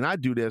not saying I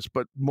do this,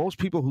 but most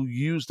people who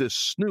use this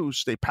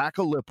snus, they pack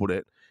a lip with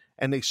it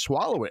and they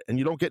swallow it, and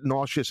you don't get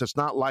nauseous. It's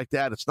not like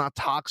that. It's not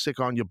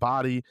toxic on your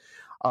body.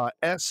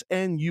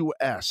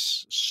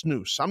 SNUS,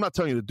 snus. I'm not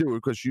telling you to do it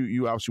because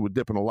you obviously were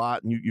dipping a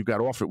lot and you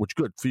got off it, which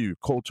good for you.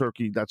 Cold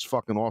turkey, that's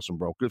fucking awesome,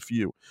 bro. Good for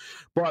you.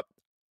 But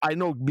I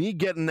know me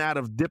getting out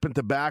of dipping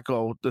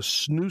tobacco, the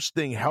snus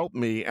thing helped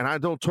me, and I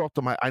talked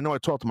to my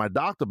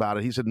doctor about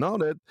it. He said, no,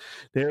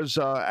 there's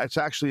it's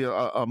actually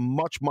a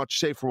much, much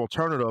safer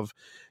alternative.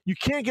 You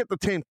can't get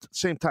the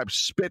same type of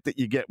spit that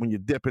you get when you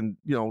dip in,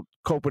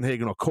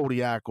 Copenhagen or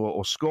Kodiak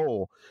or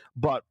Skull,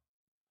 but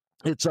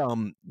it's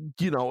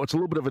it's a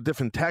little bit of a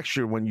different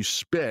texture when you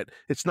spit.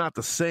 It's not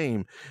the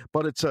same,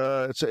 but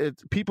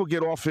people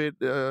get off it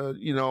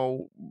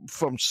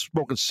from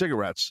smoking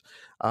cigarettes.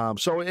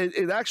 So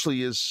it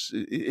actually is.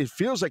 It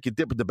feels like you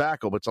dip in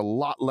tobacco, but it's a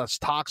lot less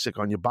toxic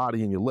on your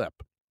body and your lip.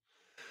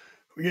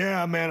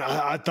 Yeah, man.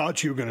 I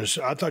thought you were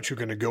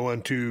gonna go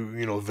into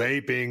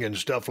vaping and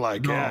stuff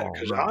like that,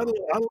 because I don't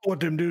know what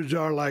them dudes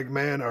are like,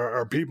 man.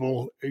 Are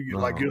people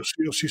like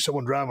you'll see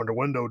someone driving the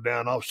window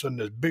down, all of a sudden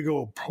this big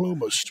old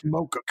plume of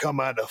smoke will come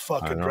out of the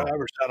fucking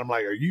driver's side. I'm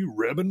like, are you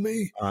ribbing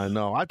me? I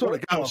know. I thought a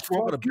guy was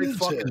smoking a big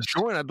fucking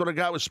joint. I thought a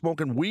guy was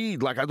smoking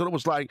weed. Like I thought it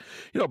was like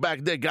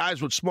back then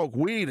guys would smoke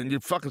weed and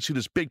you'd fucking see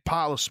this big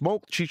pile of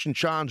smoke, Cheech and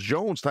Chong's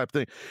Jones type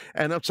thing,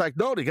 and it's like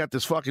no, they got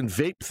this fucking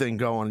vape thing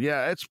going.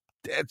 Yeah, it's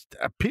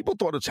people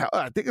thought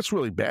I think it's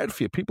really bad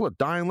for you. People are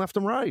dying left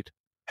and right.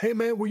 Hey,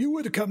 man, were you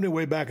with the company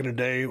way back in the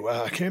day?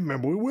 I can't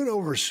remember. We went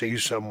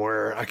overseas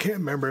somewhere. I can't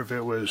remember if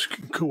it was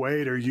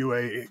Kuwait or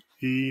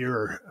UAE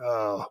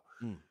or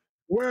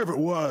wherever it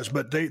was,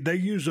 but they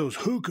use those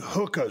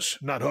hookahs,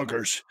 not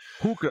hookers.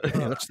 Hookah.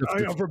 That's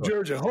I'm from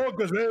Georgia.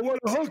 Hookahs, man. What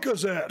are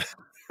hookahs at?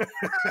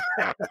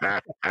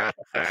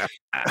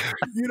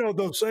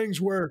 Those things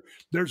where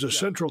there's a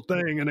central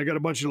thing and they got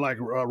a bunch of like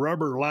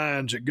rubber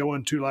lines that go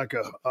into like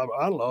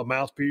a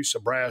mouthpiece, a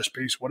brass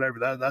piece, whatever.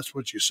 That's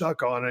what you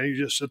suck on, and you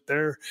just sit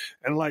there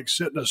and like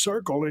sit in a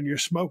circle and you're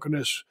smoking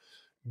this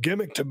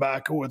gimmick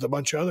tobacco with a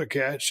bunch of other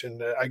cats,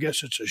 and I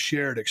guess it's a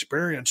shared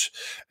experience.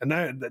 And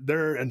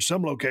they're in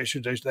some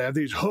locations they have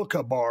these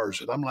hookah bars,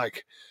 and I'm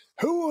like,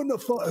 who in the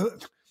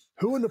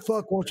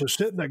fuck wants to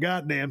sit in a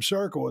goddamn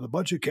circle with a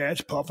bunch of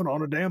cats puffing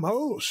on a damn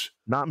hose?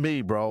 Not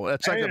me, bro.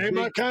 It's like ain't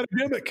my kind of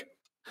gimmick.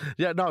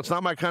 Yeah, no, it's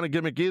not my kind of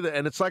gimmick either.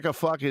 And it's like a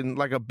fucking,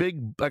 like a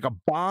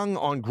bong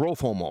on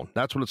growth hormone.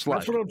 That's what it's like.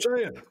 That's what I'm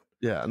saying.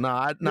 Yeah, no,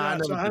 I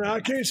never so did.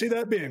 I can't see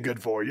that being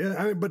good for you.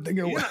 I mean, but you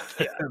know,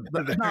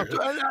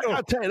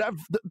 I'll tell you that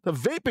the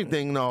vaping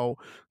thing, though,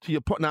 to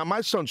your point. Now, my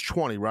son's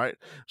 20, right?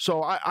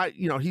 So I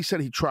he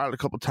said he tried it a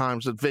couple of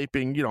times at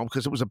vaping,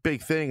 because it was a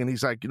big thing, and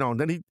he's like, and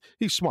then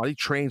he's smart. He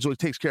trains, so he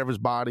takes care of his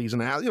bodies,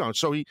 and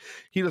so he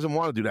doesn't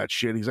want to do that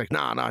shit. He's like,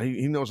 nah.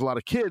 He knows a lot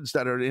of kids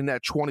that are in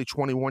that 20,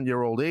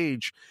 21-year-old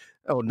age,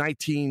 or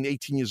 19,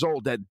 18 years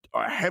old, that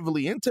are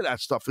heavily into that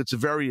stuff. It's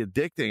very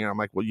addicting. And I'm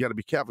like, well, you got to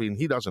be careful. And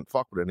he doesn't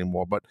fuck with it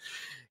anymore. But,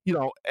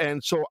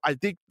 and so I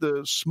think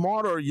the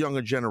smarter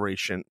younger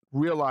generation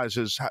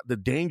realizes the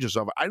dangers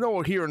of it. I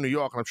know here in New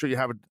York, and I'm sure you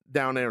have it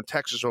down there in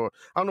Texas, or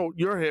I don't know,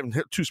 you're having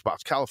two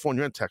spots,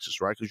 California and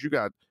Texas, right? Because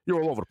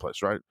you're all over the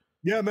place, right?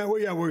 Yeah, man.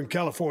 We're in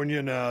California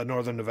and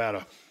northern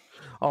Nevada.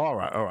 Oh, all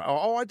right.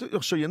 Oh,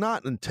 so you're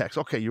not in Texas.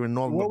 Okay, you're in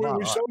northern Nevada.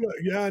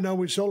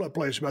 We sold that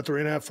place about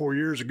 3.5, 4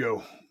 years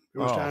ago. It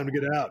was time to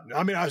get out.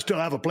 I mean, I still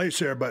have a place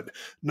there, but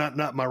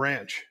not my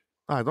ranch.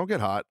 All right, don't get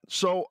hot.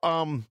 So,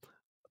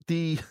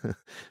 the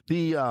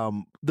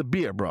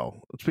beer,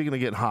 bro. Speaking of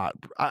getting hot,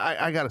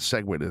 I got to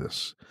segue to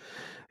this.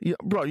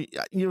 Bro,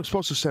 you were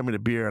supposed to send me the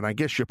beer, and I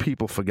guess your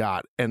people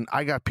forgot. And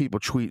I got people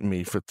tweeting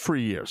me for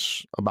 3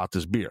 years about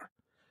this beer.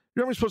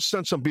 You remember supposed to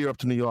send some beer up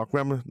to New York?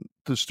 Remember,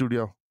 to the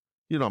studio?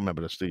 You don't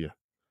remember this, do you?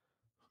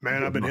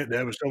 Man, I've been hitting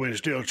that with so many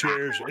steel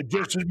chairs.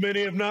 Just as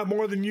many, if not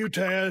more, than you,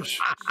 Taz.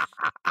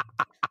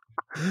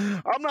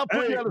 I'm not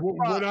putting you on the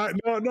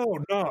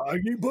spot. No.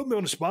 You put me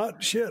on the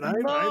spot. Shit, I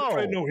ain't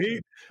afraid no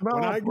heat.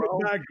 When I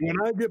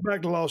get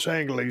back to Los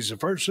Angeles, the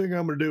first thing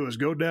I'm going to do is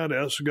go down to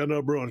El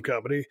Segundo Brewing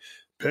Company,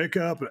 pick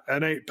up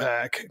an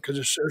 8-pack because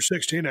they're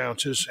 16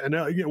 ounces, and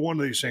one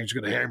of these things is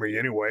going to hammer you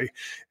anyway.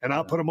 And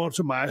I'll put them on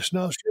some ice,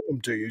 and I'll ship them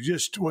to you.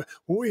 Just when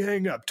we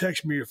hang up,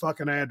 text me your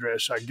fucking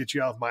address so I can get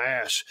you off my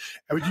ass.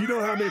 I mean, you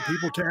know how many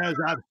people, Taz,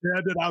 I've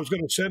said that I was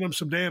going to send them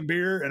some damn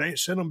beer and ain't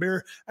sent them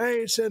beer? I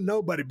ain't sent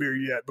nobody beer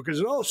yet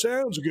because it all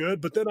sounds good,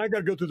 but then I got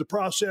to go through the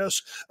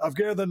process of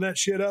gathering that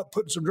shit up,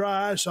 putting some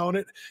dry ice on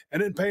it,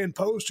 and then paying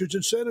postage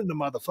and sending the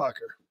motherfucker.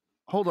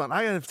 Hold on,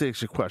 I have to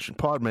ask you a question.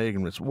 Pardon my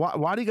ignorance.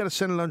 Why do you got to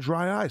send it on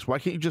dry ice? Why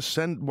can't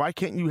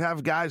you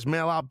have guys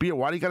mail out beer?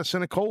 Why do you got to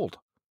send it cold?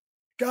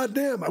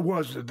 Goddamn,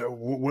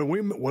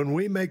 when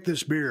we make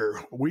this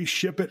beer, we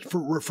ship it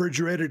for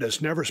refrigerated.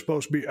 It's never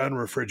supposed to be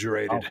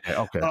unrefrigerated.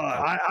 Okay.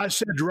 I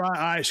said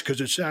dry ice because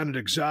it sounded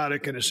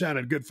exotic and it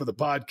sounded good for the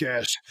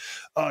podcast.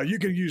 You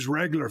can use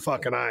regular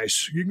fucking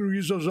ice. You can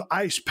use those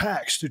ice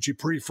packs that you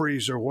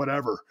pre-freeze or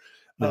whatever.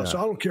 So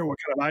I don't care what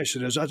kind of ice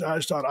it is. I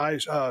just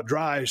thought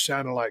dry ice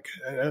sounded like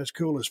that's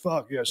cool as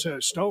fuck. Yeah,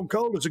 Stone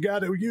Cold is a guy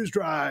that would use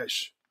dry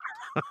ice.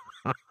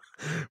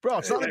 Bro,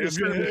 it's not like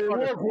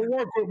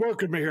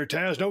work with me here,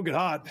 Taz. Don't get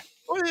hot.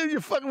 What are you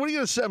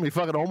gonna send me?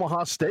 Fucking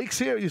Omaha steaks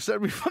here? You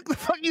send me? Fuck the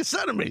fuck you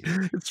sending me?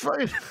 It's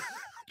fucking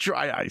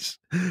dry ice.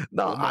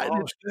 No,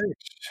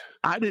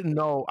 I didn't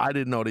know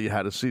that you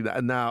had to see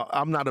that. Now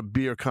I'm not a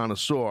beer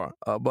connoisseur,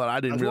 but I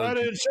didn't. That's why I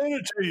didn't send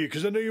it to you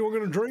because I knew you were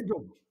going to drink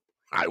them.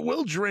 I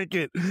will drink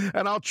it,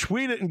 and I'll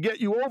tweet it and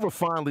get you over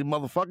finally,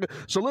 motherfucker.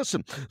 So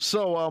listen,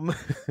 I'm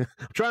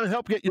trying to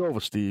help get you over,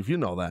 Steve. You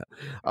know that.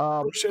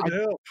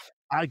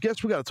 I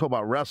guess we got to talk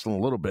about wrestling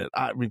a little bit.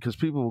 Because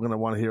people are going to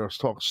want to hear us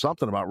talk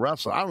something about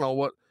wrestling. I don't know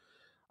what.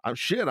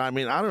 Shit. I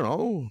mean, I don't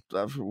know.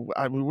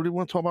 What do you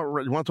want to talk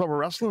about? You want to talk about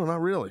wrestling or not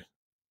really?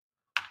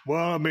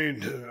 Well, I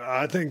mean,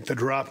 I think the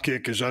drop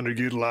kick is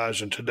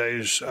underutilized in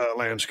today's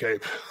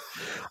landscape.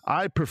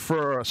 I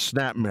prefer a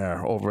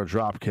snapmare over a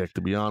drop kick,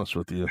 to be honest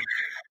with you.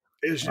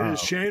 Is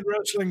chain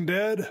wrestling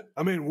dead?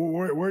 I mean,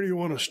 where do you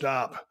want to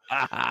stop?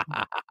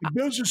 The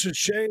business has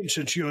changed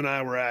since you and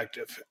I were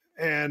active,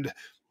 and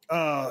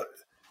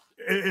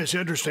it's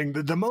interesting.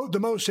 The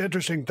most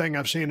interesting thing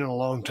I've seen in a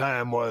long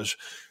time was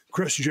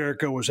Chris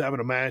Jericho was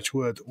having a match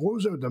with, what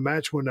was it, the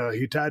match when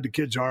he tied the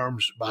kid's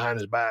arms behind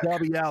his back?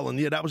 Darby Allin.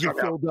 Yeah, that was in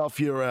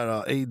Philadelphia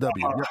at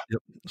AEW.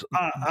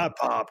 I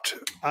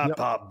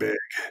popped big.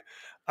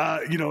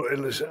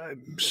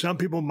 Some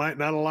people might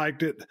not have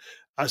liked it.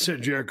 I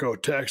sent Jericho a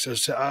text. I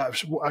said, I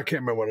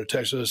can't remember what I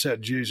texted. I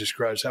said, Jesus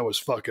Christ, that was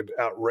fucking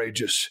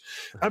outrageous.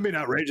 I mean,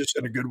 outrageous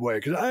in a good way,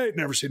 because I ain't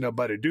never seen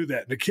nobody do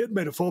that. And the kid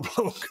made a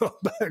full-blown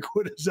comeback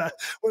with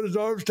his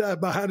arms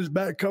tied behind his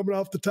back, coming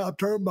off the top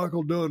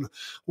turnbuckle, doing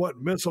what,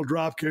 missile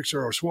drop kicks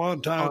or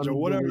swanton or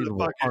whatever the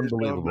fuck he is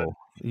doing.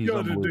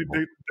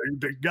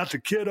 They got the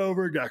kid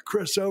over, got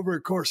Chris over.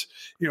 Of course,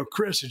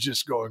 Chris is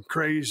just going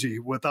crazy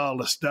with all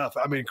the stuff.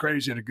 I mean,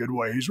 crazy in a good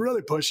way. He's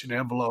really pushing the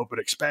envelope and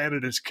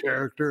expanded his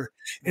character,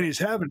 and he's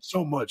having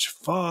so much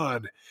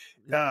fun.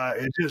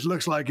 It just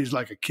looks like he's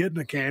like a kid in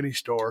a candy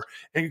store.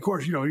 And of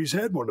course, he's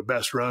had one of the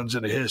best runs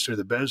in the history of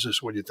the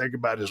business when you think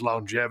about his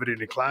longevity,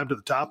 and he climbed to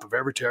the top of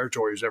every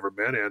territory he's ever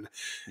been in.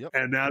 Yep.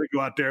 And now to go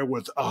out there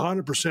with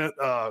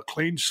 100%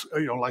 clean,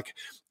 like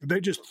they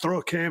just throw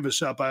a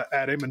canvas up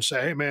at him and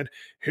say, hey man,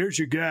 here's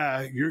your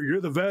guy.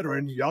 You're the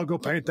veteran. Y'all go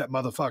paint that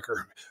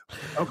motherfucker.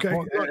 Okay.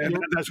 And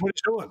that's what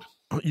he's doing.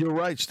 You're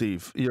right,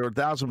 Steve. You're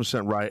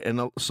 1,000% right.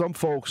 And some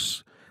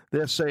folks,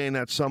 they're saying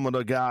that some of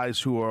the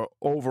guys who are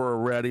over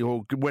already,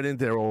 who went in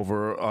there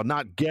over, are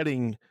not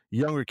getting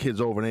younger kids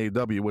over in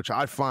AEW, which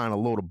I find a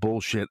load of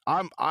bullshit.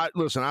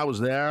 Listen, I was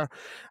there,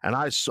 and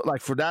I saw,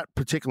 like, for that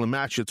particular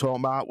match you're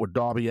talking about with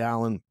Darby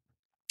Allin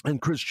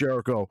and Chris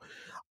Jericho,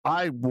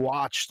 I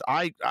watched.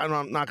 I'm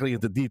not going to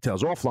get the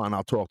details offline.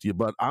 I'll talk to you,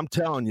 but I'm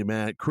telling you,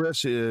 man,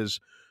 Chris is,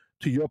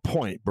 to your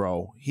point,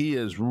 bro, he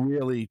is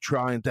really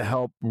trying to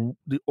help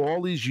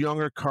all these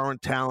younger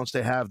current talents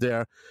they have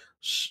there.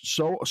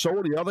 So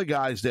are the other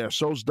guys there.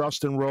 So's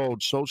Dustin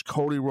Rhodes. So's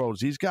Cody Rhodes.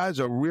 These guys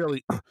are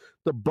really,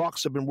 the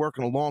Bucks have been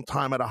working a long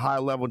time at a high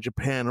level in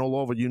Japan and all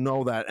over. You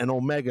know that. And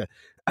Omega,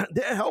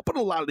 they're helping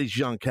a lot of these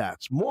young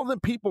cats more than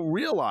people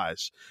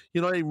realize.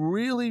 You know, they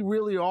really,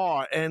 really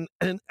are. And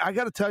I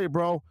got to tell you,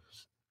 bro,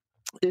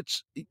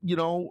 it's, you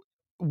know,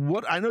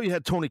 what I know you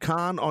had Tony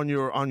Khan on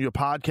your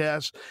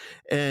podcast,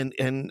 and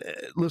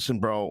listen,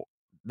 bro,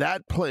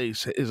 that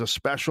place is a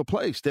special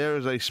place. There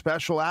is a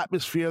special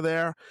atmosphere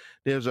there.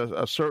 There's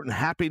a certain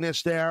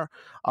happiness there.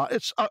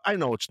 I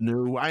know it's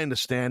new. I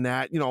understand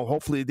that. You know,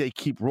 hopefully they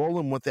keep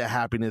rolling with their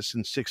happiness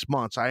in 6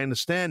 months. I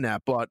understand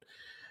that, but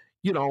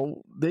you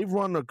know, they've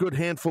run a good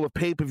handful of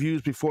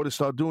pay-per-views before they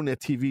start doing their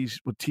TVs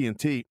with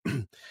TNT.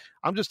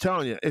 I'm just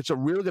telling you, it's a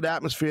really good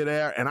atmosphere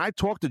there. And I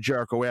talked to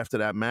Jericho after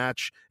that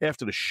match,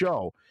 after the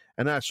show,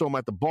 and then I saw him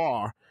at the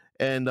bar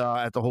and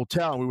at the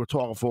hotel, and we were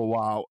talking for a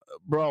while.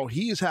 Bro,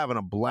 he's having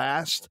a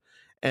blast,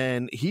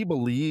 and he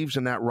believes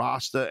in that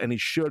roster, and he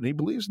should. And he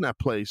believes in that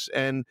place.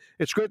 And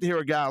it's great to hear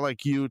a guy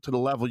like you, to the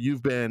level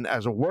you've been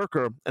as a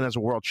worker and as a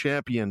world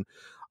champion,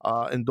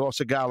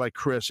 endorse a guy like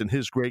Chris and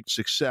his great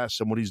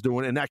success and what he's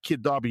doing. And that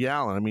kid Darby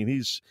Allin, I mean,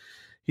 he's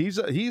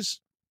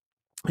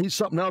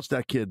something else,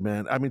 that kid,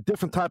 man. I mean,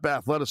 different type of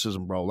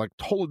athleticism, bro, like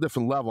totally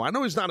different level. I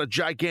know he's not a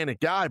gigantic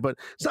guy, but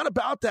it's not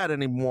about that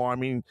anymore. I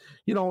mean,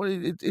 you know,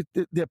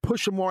 they're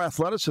pushing more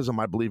athleticism,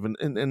 I believe,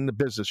 in the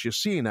business. You're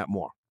seeing that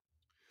more.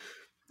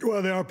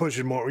 Well, they are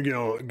pushing more, you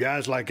know,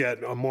 guys like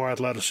that, more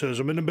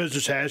athleticism, and the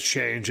business has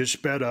changed. It's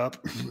sped up,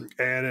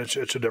 and it's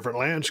a different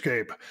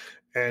landscape.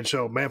 And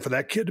so, man, for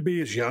that kid to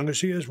be as young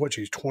as he is,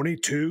 he's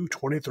 22,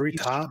 23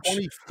 tops?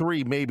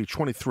 23, maybe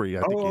 23.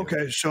 I think. Oh,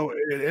 okay. So,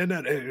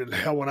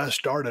 hell, when I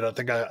started, I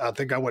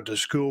think I went to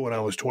school when I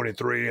was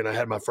 23, and I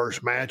had my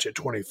first match at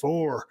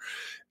 24.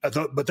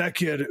 But that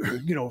kid,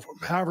 you know,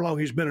 however long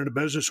he's been in the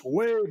business,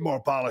 way more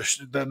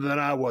polished than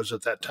I was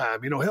at that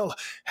time. You know, hell,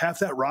 half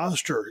that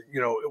roster, you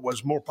know, it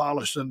was more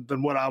polished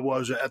than what I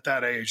was at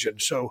that age.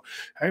 And so,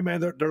 hey,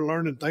 man, they're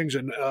learning things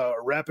in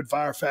rapid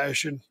fire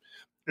fashion.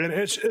 And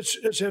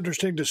it's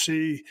interesting to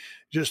see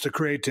just the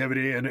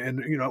creativity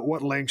and you know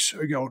what links,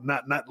 you know,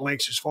 not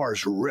links as far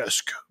as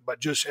risk, but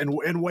just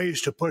in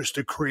ways to push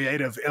the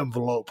creative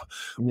envelope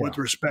with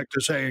respect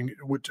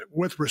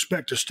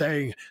to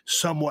staying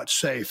somewhat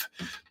safe.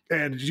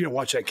 And you know,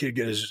 watch that kid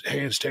get his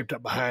hands taped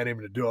up behind him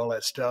to do all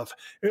that stuff.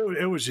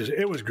 It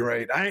was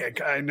great.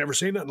 I never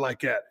seen nothing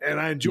like that, and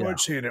I enjoyed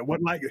seeing it. It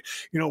wasn't like,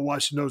 you know,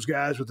 watching those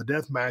guys with the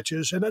death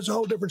matches, and that's a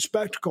whole different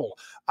spectacle.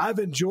 I've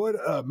enjoyed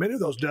many of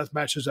those death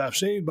matches I've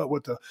seen, but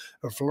with the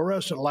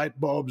fluorescent light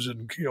bulbs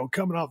and, you know,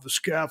 coming off the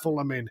scaffold,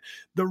 I mean,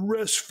 the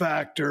risk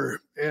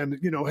factor. And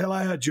you know, hell,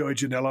 I had Joey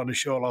Janela on the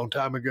show a long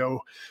time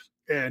ago.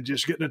 And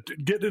just getting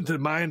into the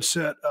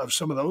mindset of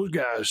some of those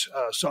guys.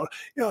 So,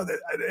 you know,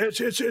 it's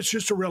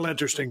just a real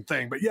interesting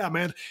thing. But, yeah,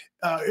 man,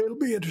 it'll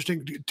be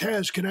interesting.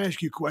 Taz, can I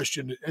ask you a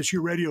question? It's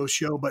your radio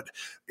show, but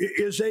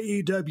is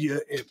AEW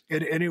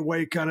in any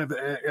way kind of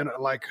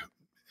like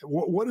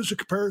what is the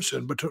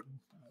comparison between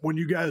when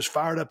you guys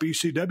fired up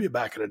ECW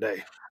back in the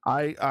day?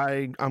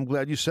 I'm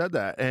glad you said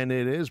that. And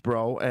it is,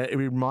 bro. It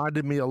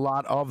reminded me a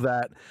lot of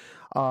that.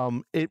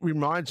 It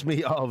reminds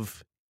me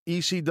of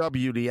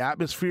ECW, the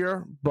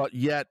atmosphere, but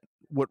yet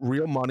with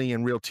real money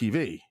and real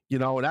TV, you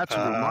know, and that's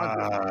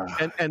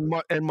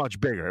what and much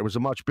bigger. It was a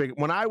much bigger.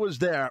 When I was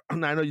there,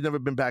 and I know you've never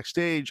been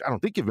backstage. I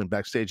don't think you've been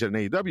backstage at an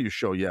AEW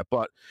show yet,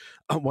 but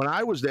when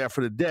I was there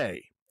for the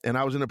day, and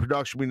I was in the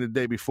production meeting the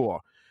day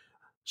before,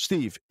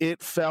 Steve,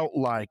 it felt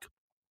like,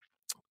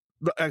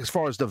 as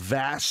far as the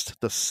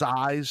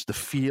size, the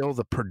feel,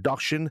 the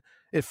production,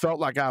 it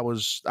felt like I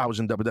was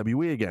in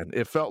WWE again.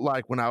 It felt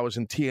like when I was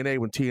in TNA,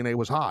 when TNA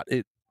was hot.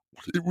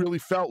 It really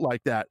felt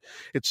like that,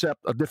 except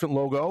a different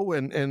logo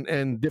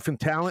and different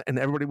talent, and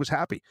everybody was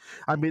happy.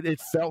 I mean, it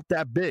felt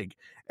that big.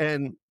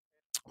 And,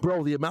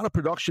 bro, the amount of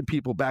production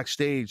people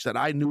backstage that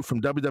I knew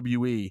from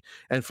WWE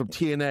and from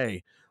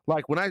TNA,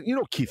 like when you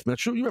know Keith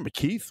Mitchell, you remember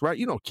Keith, right?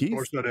 You know Keith. Of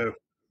course I do.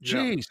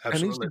 Jeez, yeah, and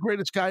he's the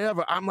greatest guy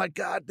ever. I'm like,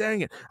 God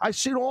dang it. I've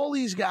seen all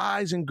these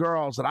guys and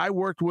girls that I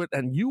worked with,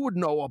 and you would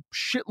know a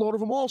shitload of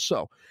them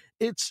also.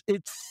 It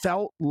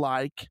felt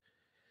like,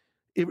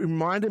 it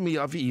reminded me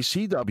of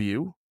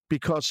ECW,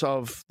 because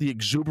of the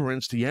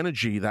exuberance, the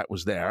energy that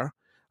was there,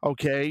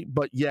 okay,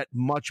 but yet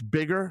much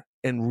bigger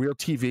and real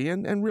TV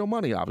and real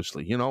money,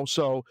 obviously, you know.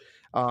 So,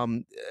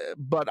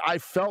 but I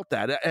felt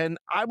that, and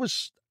I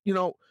was, you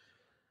know,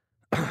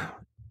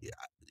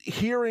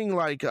 hearing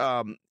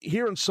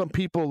some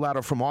people that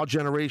are from our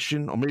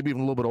generation, or maybe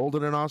even a little bit older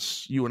than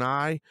us, you and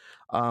I,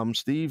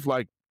 Steve,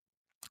 like,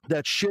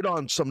 that shit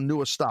on some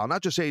newer style,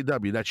 not just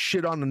AEW, that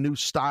shit on the new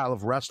style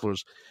of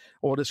wrestlers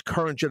or this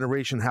current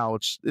generation, how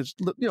it's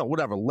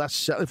whatever,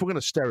 less if we're going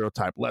to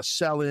stereotype, less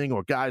selling,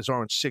 or guys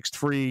aren't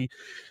 6'3",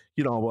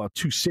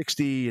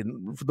 260,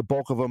 and for the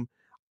bulk of them.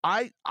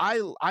 I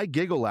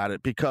giggle at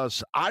it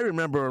because I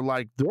remember,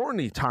 like, during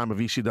the time of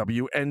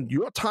ECW and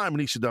your time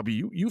in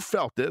ECW, you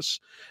felt this.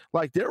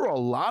 Like, there were a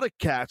lot of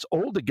cats,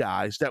 older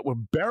guys, that were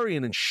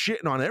burying and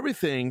shitting on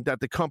everything that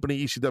the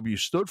company ECW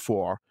stood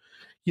for,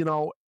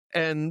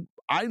 and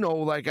I know,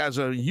 like, as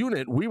a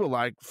unit, we were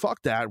like,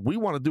 fuck that. We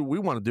want to do what we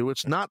want to do.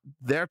 It's not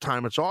their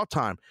time, it's our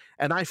time.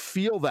 And I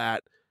feel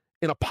that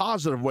in a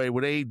positive way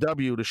with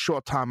AEW, the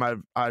short time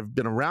I've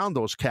been around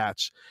those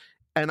cats.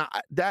 And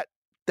that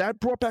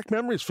brought back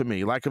memories for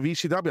me, like, of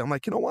ECW. I'm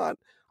like, you know what?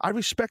 I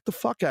respect the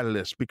fuck out of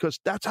this because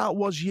that's how it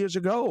was years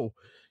ago.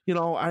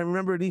 I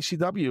remember in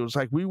ECW, it was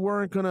like we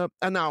weren't going to.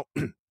 And now,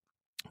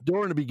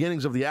 during the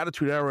beginnings of the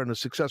Attitude Era and the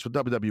success with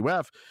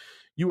WWF,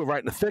 you were right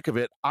in the thick of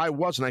it. I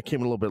wasn't. I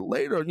came a little bit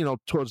later,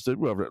 towards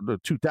the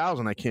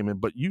 2000 I came in.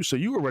 But you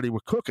already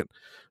were cooking.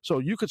 So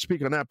you could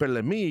speak on that better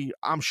than me.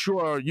 I'm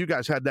sure you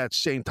guys had that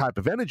same type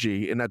of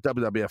energy in that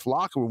WWF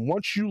locker room.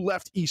 Once you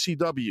left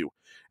ECW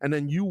and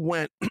then you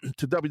went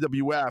to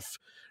WWF,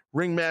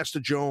 Ringmaster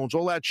Jones,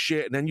 all that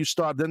shit, and then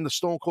then the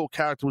Stone Cold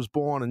character was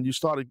born and you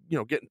started,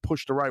 getting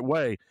pushed the right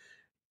way.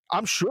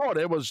 I'm sure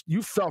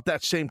you felt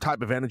that same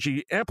type of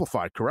energy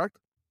amplified, correct?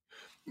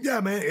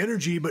 Yeah, man,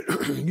 energy. But,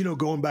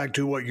 going back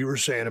to what you were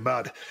saying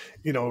about,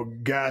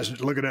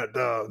 guys looking at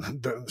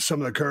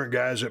some of the current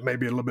guys that may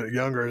be a little bit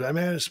younger, I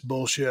mean, it's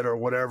bullshit or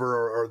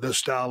whatever, or this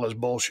style is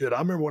bullshit. I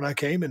remember when I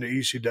came into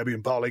ECW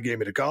and Paulie gave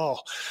me the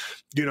call,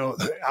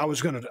 I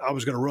was gonna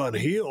run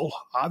heel,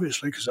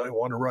 obviously, because I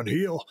want to run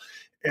heel.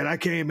 And I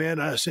came in,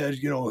 I said,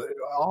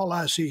 all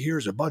I see here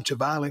is a bunch of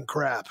violent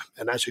crap.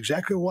 And that's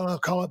exactly what I'll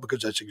call it,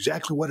 because that's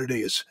exactly what it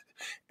is.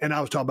 And I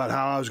was talking about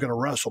how I was going to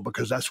wrestle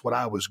because that's what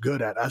I was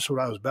good at. That's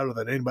what I was better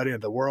than anybody in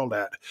the world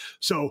at.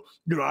 So,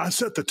 I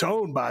set the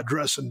tone by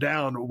dressing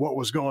down what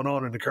was going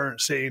on in the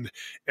current scene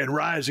and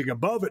rising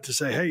above it to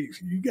say, hey,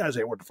 you guys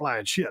ain't worth the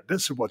flying shit.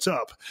 This is what's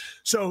up.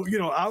 So,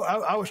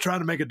 I was trying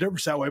to make a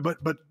difference that way, but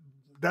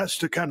that's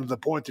the kind of the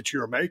point that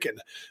you're making.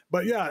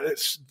 But yeah,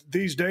 it's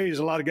these days,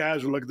 a lot of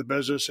guys will look at the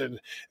business and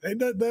they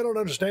don't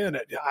understand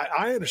it.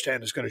 I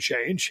understand it's going to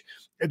change.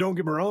 And don't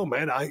get me wrong,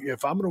 man.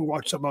 If I'm going to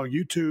watch something on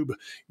YouTube,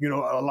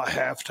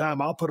 half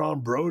time, I'll put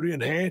on Brody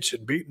and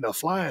Hanson beating the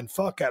flying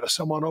fuck out of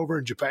someone over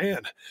in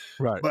Japan.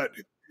 Right. But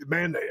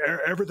man,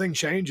 everything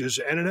changes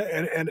and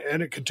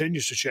it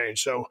continues to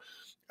change. So,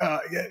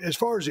 as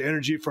far as the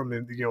energy from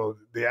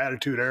the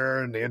Attitude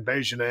Era and the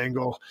Invasion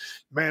angle,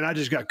 man, I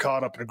just got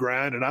caught up in the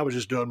grind and I was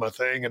just doing my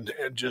thing and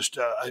just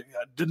I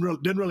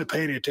didn't really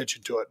pay any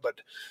attention to it.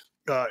 But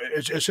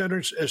it's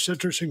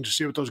interesting to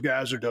see what those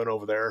guys are doing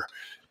over there.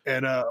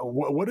 And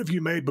what have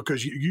you made?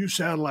 Because you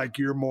sound like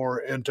you're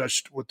more in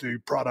touch with the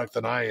product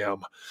than I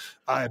am.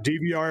 I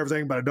DVR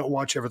everything, but I don't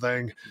watch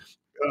everything.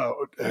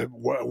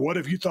 What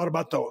have you thought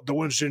about the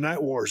Wednesday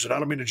Night Wars? And I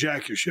don't mean to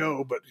jack your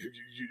show, but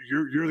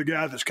you're the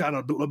guy that's kind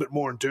of a little bit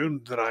more in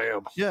tune than I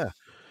am. Yeah.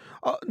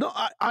 No,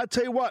 I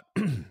tell you what.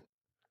 I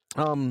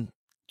don't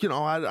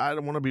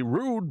want to be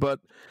rude, but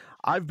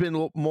I've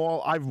been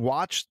more. I've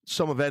watched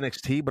some of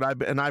NXT, but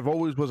I've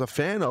always was a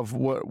fan of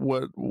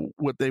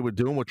what they were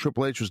doing, what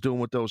Triple H was doing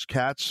with those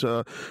cats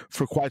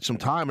for quite some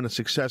time, and the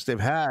success they've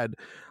had.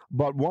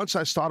 But once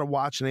I started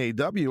watching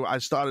AEW,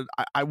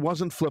 I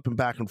wasn't flipping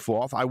back and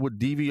forth. I would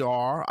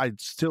DVR.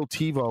 I'd still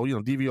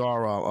TiVo,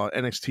 DVR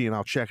NXT, and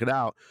I'll check it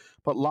out.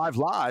 But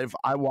live,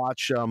 I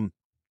watch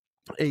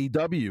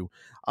AEW.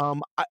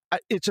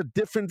 It's a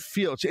different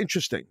feel. It's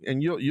interesting,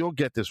 and you'll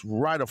get this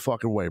right a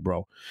fucking way,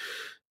 bro.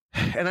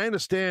 And I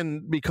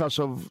understand because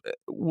of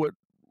what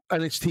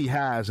NXT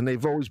has, and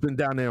they've always been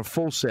down there in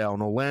Full Sail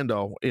in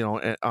Orlando,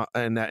 and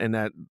on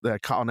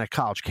that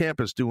college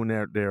campus doing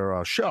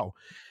their show.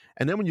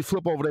 And then when you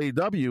flip over to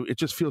AEW, it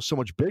just feels so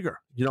much bigger,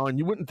 and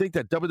you wouldn't think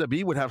that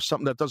WWE would have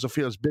something that doesn't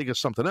feel as big as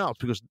something else,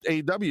 because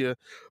AEW,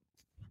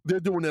 they're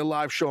doing their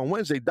live show on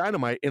Wednesday,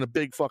 Dynamite, in a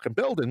big fucking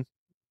building,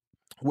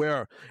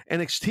 where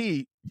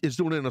NXT is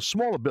doing it in a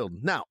smaller building.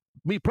 Now,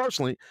 me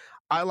personally,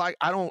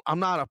 I'm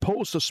not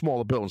opposed to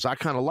smaller buildings. I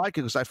kind of like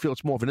it because I feel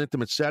it's more of an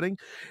intimate setting.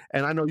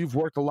 And I know you've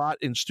worked a lot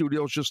in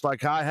studios just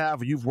like I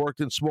have. You've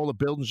worked in smaller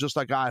buildings just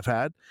like I've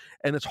had.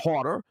 And it's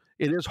harder.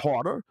 It is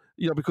harder,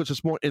 because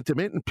it's more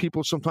intimate and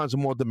people sometimes are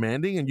more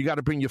demanding and you got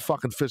to bring your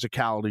fucking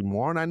physicality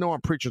more. And I know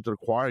I'm preaching to the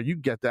choir. You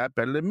get that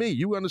better than me.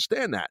 You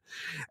understand that.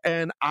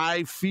 And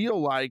I feel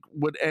like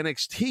with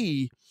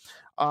NXT,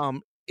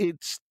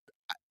 it's,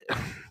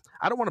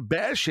 I don't want to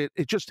bash it.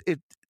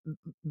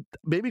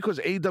 Maybe because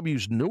AEW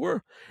is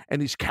newer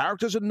and these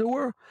characters are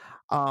newer,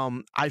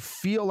 I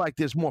feel like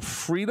there's more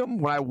freedom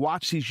when I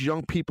watch these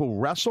young people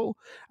wrestle,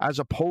 as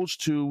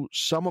opposed to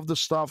some of the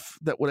stuff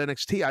that with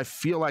NXT, I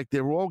feel like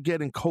they're all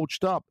getting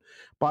coached up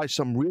by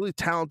some really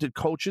talented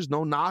coaches.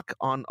 No knock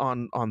on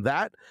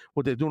that,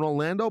 what they're doing in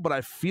Orlando, but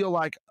I feel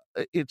like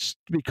it's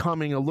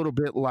becoming a little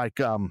bit like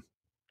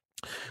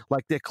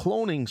like they're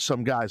cloning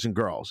some guys and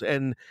girls,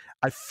 and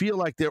I feel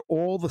like they're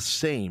all the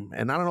same.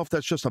 And I don't know if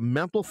that's just a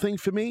mental thing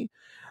for me,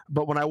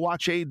 but when I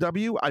watch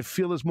AEW, I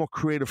feel there's more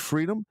creative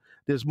freedom.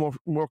 There's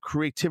more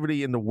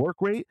creativity in the work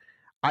rate.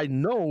 I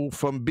know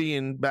from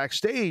being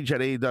backstage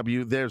at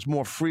AEW, there's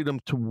more freedom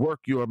to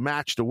work your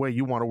match the way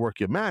you want to work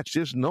your match.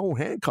 There's no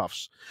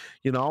handcuffs,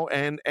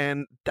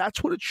 and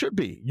that's what it should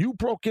be. You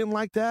broke in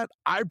like that.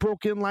 I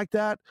broke in like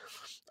that.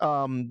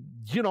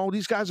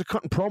 These guys are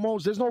cutting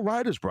promos. There's no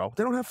writers, bro.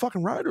 They don't have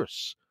fucking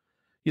writers.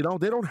 They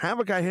don't have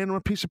a guy handing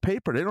a piece of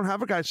paper. They don't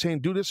have a guy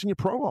saying, do this in your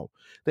promo.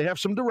 They have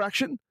some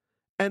direction,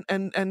 and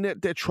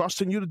they're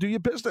trusting you to do your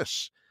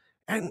business.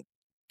 And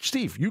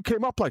Steve, you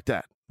came up like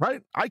that,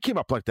 right? I came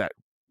up like that.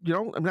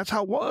 That's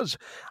how it was.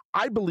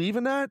 I believe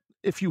in that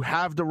if you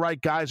have the right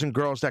guys and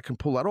girls that can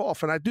pull that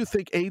off. And I do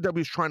think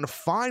AEW is trying to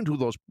find who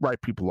those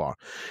right people are.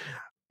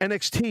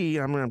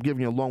 NXT, I'm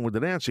giving you a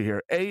long-winded answer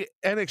here.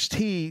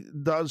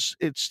 NXT does,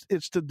 it's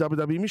the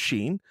WWE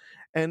machine,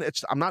 and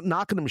I'm not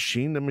knocking the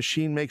machine. The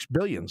machine makes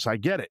billions. I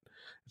get it.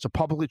 It's a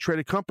publicly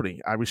traded company.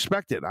 I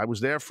respect it. I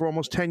was there for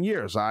almost 10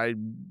 years. I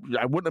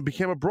wouldn't have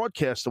become a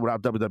broadcaster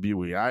without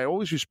WWE. I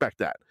always respect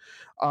that.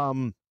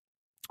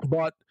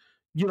 But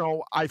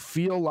I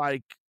feel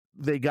like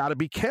they got to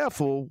be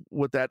careful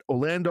with that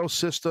Orlando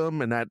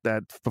system and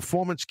that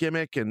performance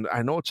gimmick. And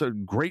I know it's a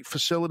great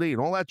facility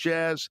and all that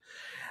jazz.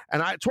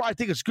 And that's why I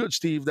think it's good,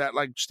 Steve, that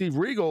like Steve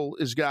Regal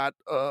has got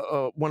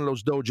one of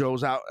those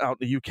dojos out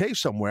in the UK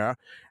somewhere,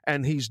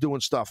 and he's doing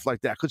stuff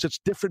like that because it's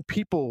different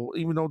people,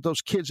 even though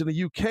those kids in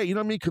the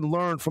UK, can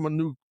learn from a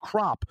new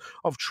crop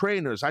of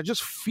trainers. I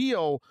just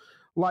feel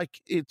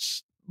like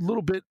it's a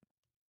little bit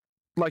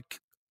like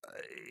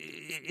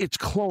it's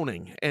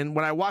cloning. And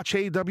when I watch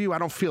AEW, I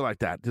don't feel like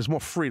that. There's more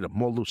freedom,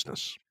 more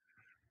looseness.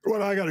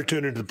 Well, I got to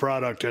tune into the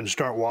product and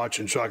start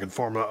watching so I can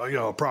form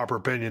a proper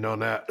opinion on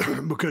that.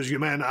 Because,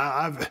 man,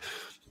 I've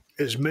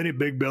as many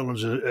big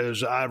buildings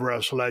as I've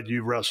wrestled at,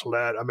 you've wrestled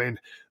at. I mean,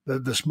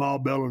 the small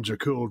buildings are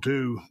cool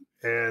too.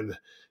 And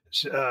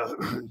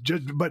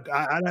but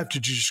I'd have to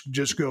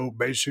just go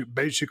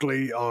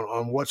basically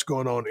on what's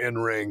going on in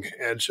ring.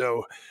 And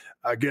so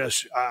I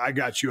guess I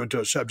got you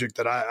into a subject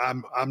that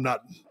I'm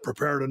not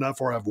prepared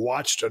enough or have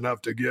watched enough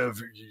to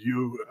give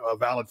you a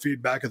valid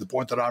feedback at the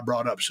point that I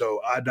brought up. So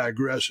I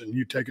digress, and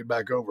you take it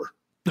back over.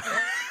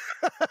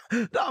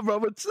 No, bro,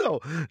 but still,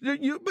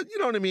 but you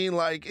know what I mean?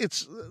 Like,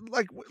 it's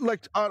like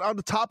on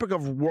the topic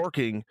of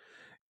working,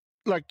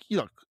 like,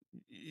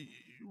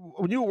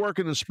 when you were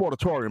working in the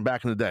Sportatorium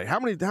back in the day, how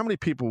many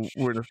people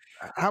were in the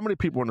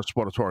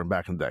Sportatorium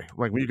back in the day?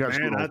 Like when you guys,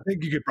 I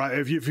think you could probably,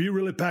 if you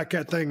really pack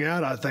that thing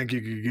out, I think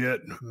you could get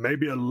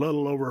maybe a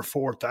little over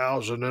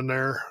 4,000 in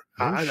there.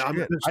 I've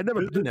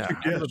never been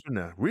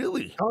there.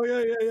 Really? Oh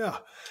yeah.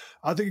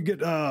 I think you get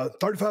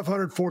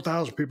 3,500,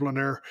 4,000 people in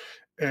there.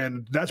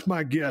 And that's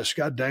my guess.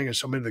 God dang it,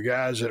 so many of the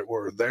guys that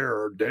were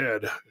there are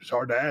dead. It's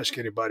hard to ask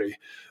anybody.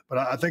 But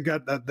I think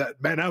that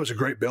man, that was a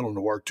great building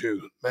to work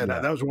too. Man,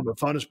 that was one of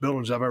the funnest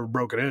buildings I've ever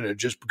broken in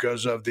just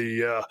because of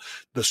the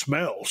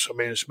smells. I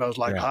mean, it smells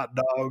like hot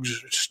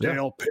dogs,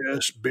 stale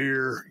piss,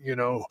 beer,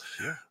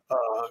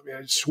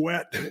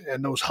 sweat,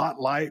 and those hot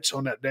lights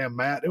on that damn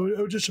mat. It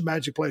was just a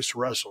magic place to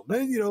wrestle.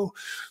 Then,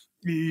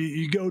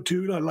 you go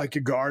to like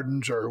your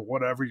Gardens or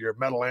whatever, your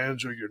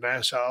Meadowlands or your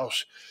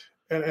Nassau's.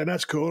 And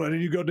that's cool. And then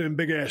you go to them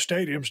big ass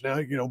stadiums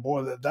now,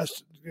 boy,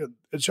 that's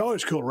it's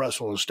always cool to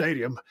wrestle in a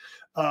stadium.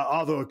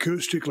 Although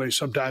acoustically,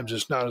 sometimes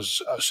it's not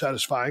as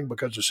satisfying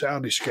because the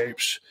sound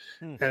escapes.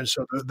 And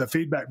so the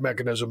feedback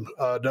mechanism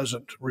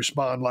doesn't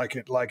respond like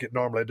it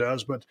normally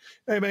does. But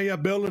hey,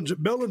 man, buildings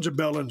are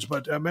buildings,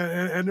 but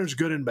man, and there's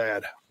good and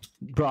bad.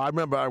 Bro, I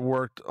remember I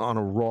worked on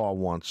a Raw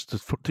once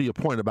to your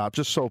point about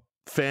just so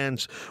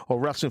fans or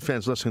wrestling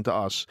fans listening to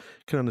us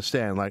can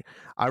understand. Like,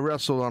 I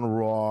wrestled on a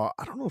Raw.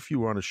 I don't know if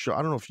you were on a show.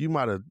 I don't know if you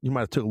might have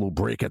took a little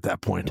break at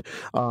that point.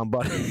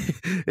 But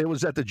it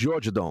was at the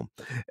Georgia Dome,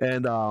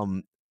 and I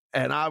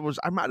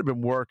might have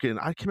been working.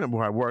 I can't remember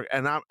where I worked,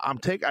 and I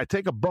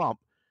take a bump,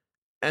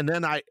 and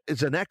then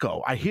it's an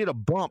echo. I hear the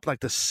bump,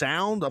 like the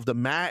sound of the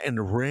mat and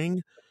the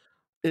ring.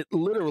 It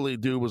literally,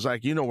 dude, was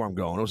like, you know where I'm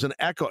going. It was an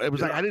echo. It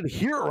was like I didn't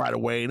hear it right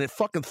away, and it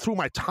fucking threw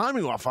my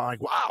timing off. I'm like,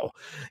 wow,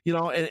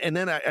 and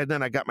then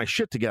I got my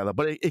shit together.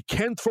 But it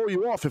can throw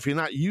you off if you're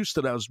not used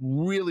to that. It was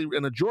really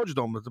in the Georgia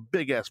Dome. It's a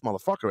big ass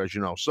motherfucker, as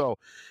you know. So,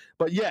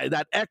 but yeah,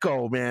 that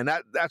echo, man,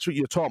 that's what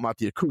you're talking about.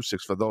 The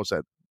acoustics for those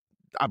that.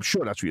 I'm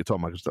sure that's what you're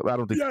talking about. I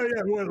don't think.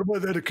 Yeah. Well,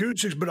 that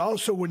acoustics, but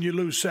also when you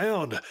lose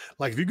sound,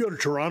 like if you go to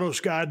Toronto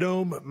Sky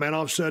Dome, man,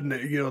 all of a sudden,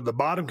 the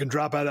bottom can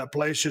drop out of that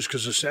place just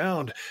because the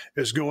sound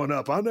is going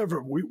up. When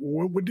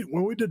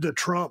we did the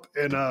Trump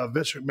and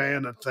Vince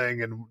McMahon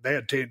thing, and they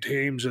had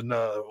teams, and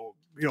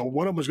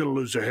one of them was going to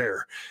lose their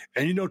hair,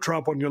 and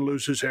Trump wasn't going to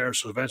lose his hair,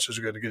 so Vince was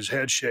going to get his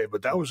head shaved.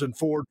 But that was in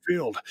Ford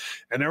Field,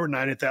 and there were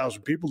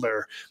 90,000 people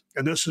there.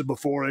 And this is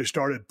before they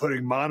started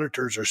putting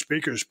monitors or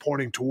speakers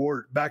pointing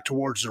back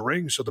towards the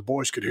ring so the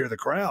boys could hear the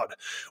crowd.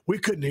 We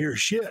couldn't hear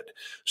shit.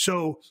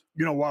 So,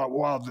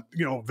 while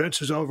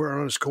Vince is over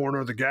on his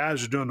corner, the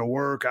guys are doing the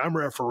work, I'm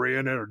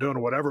refereeing it or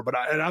doing whatever. But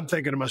I'm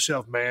thinking to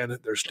myself, man,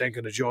 they're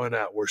stinking to join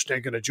out. We're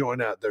stinking to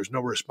join out. There's no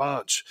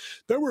response.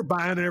 They were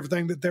buying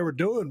everything that they were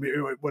doing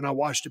when I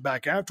watched it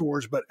back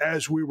afterwards. But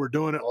as we were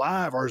doing it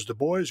live, or as the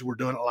boys were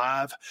doing it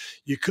live,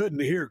 you couldn't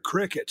hear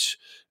crickets.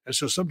 And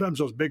so sometimes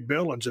those big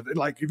buildings, if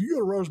you go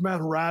to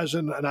Rosemount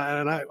Horizon, and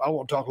I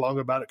won't talk long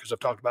about it because I've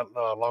talked about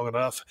it long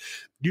enough.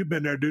 You've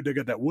been there, dude. They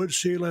got that wood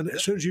ceiling.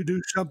 As soon as you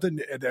do something,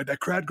 that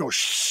crowd goes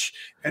shh,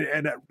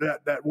 and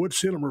that wood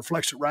ceiling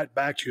reflects it right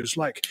back to you. It's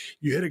like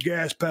you hit a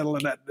gas pedal,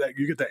 and that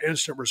you get that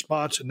instant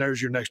response, and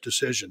there's your next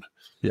decision.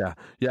 Yeah,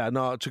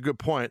 no, it's a good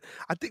point.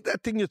 I think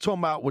that thing you're talking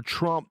about with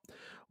Trump,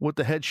 with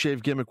the head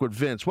shave gimmick with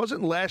Vince,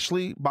 wasn't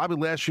Bobby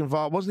Lashley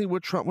involved? Wasn't he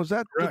with Trump? Was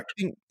that correct?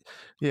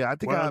 Yeah, I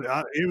think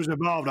he was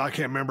involved. I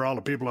can't remember all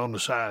the people on the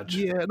sides.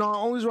 Yeah, no,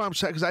 only reason I'm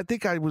saying because I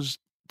think I was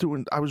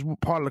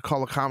part of the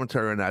color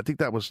commentary on that. I think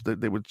that was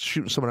they were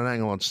shooting some of an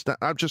angle on.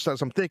 I'm just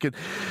as I'm thinking,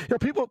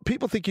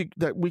 people think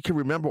that we can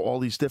remember all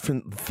these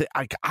different.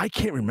 I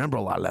can't remember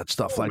a lot of that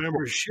stuff. I don't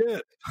remember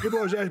shit. People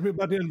always ask me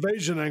about the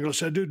invasion angle. I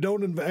said, dude,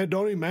 don't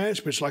even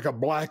ask me. It's like a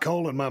black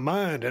hole in my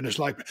mind, and it's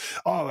like,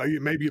 oh,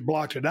 maybe you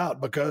blocked it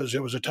out because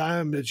it was a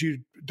time that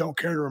you don't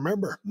care to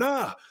remember.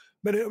 Nah.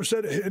 But it was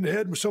set in the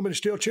head with so many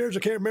steel chairs, I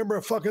can't remember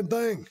a fucking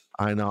thing.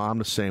 I know. I'm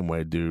the same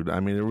way, dude. I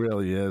mean, it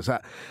really is.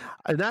 That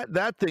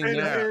thing. And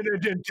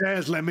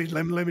Taz, let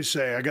me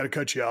say, I got to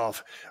cut you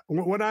off.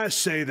 When I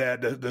say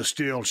that the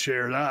steel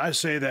chairs, I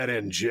say that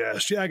in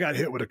jest. Yeah, I got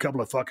hit with a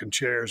couple of fucking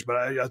chairs, but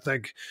I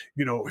think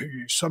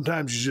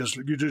sometimes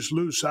you just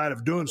lose sight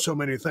of doing so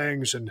many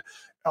things and.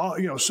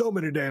 So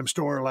many damn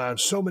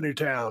storylines, so many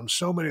towns,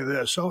 so many of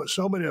this,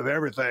 so many of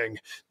everything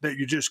that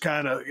you just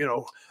kind of,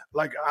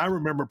 like I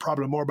remember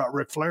probably more about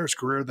Ric Flair's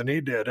career than he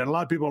did. And a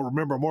lot of people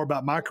remember more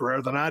about my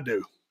career than I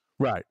do.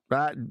 Right.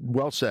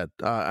 Well said.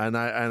 And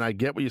I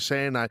get what you're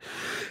saying. I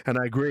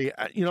agree.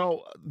 A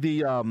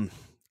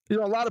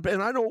lot of,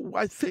 and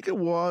I think it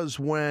was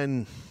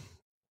when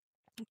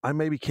I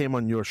maybe came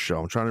on your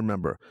show. I'm trying to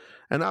remember.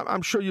 And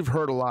I'm sure you've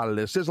heard a lot of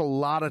this. There's a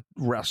lot of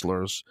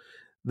wrestlers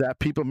that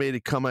people made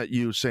it come at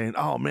you saying,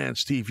 oh, man,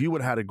 Steve, you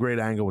would have had a great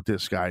angle with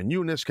this guy. And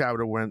you and this guy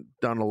would have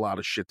done a lot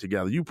of shit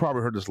together. You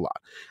probably heard this a lot.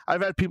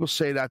 I've had people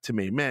say that to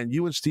me. Man,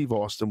 you and Steve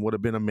Austin would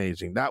have been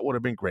amazing. That would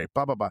have been great,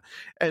 blah, blah, blah.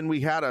 And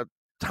we had a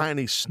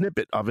tiny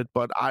snippet of it,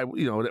 but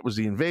it was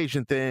the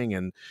invasion thing.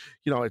 And,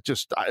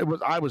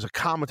 I was a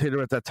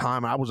commentator at that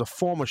time. I was a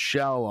former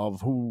shell of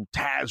who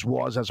Taz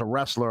was as a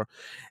wrestler.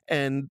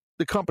 And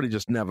the company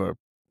just never,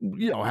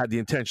 had the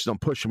intention on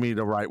pushing me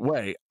the right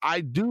way.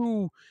 I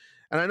do.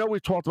 And I know we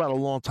talked about it a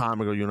long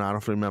time ago, I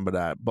don't remember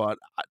that, but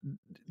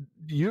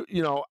you're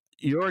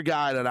a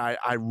guy that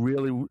I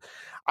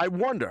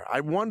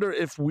wonder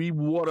if we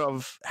would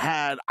have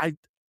had,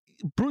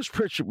 Bruce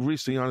Pritchard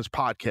recently on his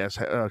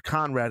podcast,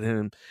 Conrad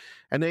and him,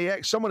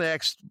 and someone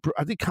asked,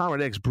 I think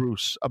Conrad asked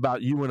Bruce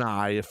about you and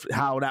I,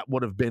 how that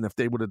would have been if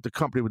the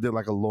company would do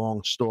like a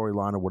long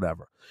storyline or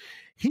whatever.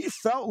 He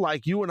felt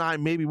like you and I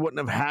maybe wouldn't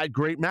have had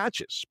great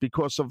matches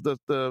because of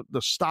the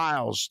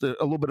styles, a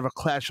little bit of a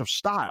clash of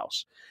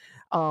styles.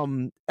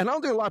 And I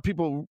don't think a lot of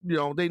people,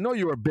 they know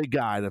you're a big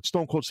guy, that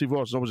Stone Cold Steve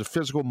Austin was a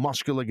physical,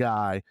 muscular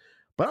guy,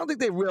 but I don't think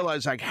they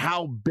realize like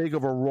how big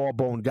of a raw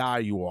bone guy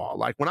you are.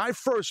 Like when I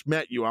first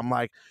met you, I'm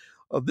like,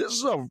 oh,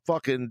 this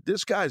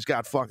guy's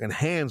got fucking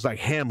hands like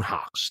ham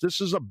hocks. This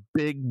is a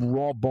big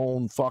raw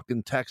bone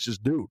fucking Texas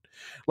dude.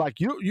 Like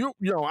I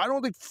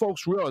don't think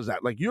folks realize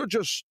that. Like you're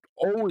just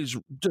always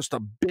just a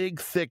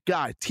big, thick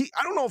guy.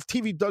 I don't know if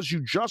TV does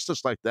you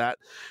justice like that.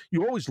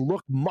 You always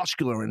look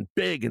muscular and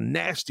big and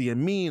nasty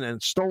and mean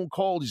and stone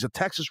cold. He's a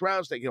Texas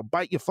rattlesnake. He'll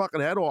bite your fucking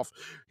head off.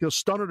 He'll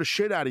stunner the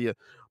shit out of you.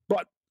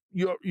 But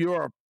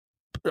you're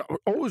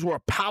always were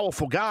a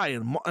powerful guy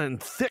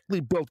and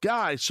thickly built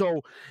guy.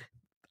 So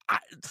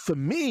for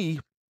me,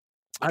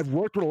 I've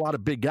worked with a lot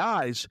of big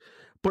guys,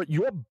 but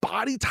your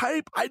body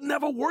type, I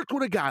never worked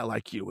with a guy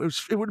like you.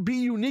 It would be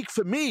unique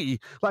for me.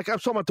 Like I'm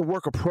talking about to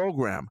work a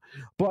program,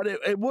 but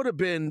it would have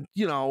been,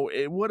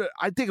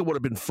 I think it would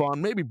have been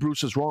fun. Maybe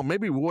Bruce is wrong.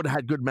 Maybe we would have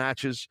had good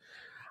matches.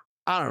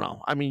 I don't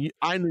know. I mean,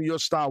 I knew your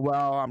style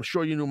well. I'm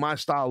sure you knew my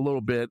style a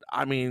little bit.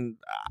 I mean,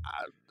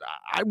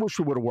 I wish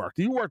we would have worked.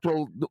 You worked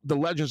with the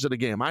legends of the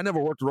game. I never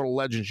worked with all the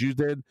legends you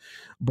did,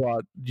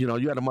 but you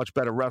had a much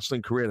better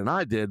wrestling career than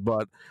I did.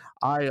 But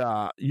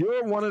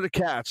you're one of the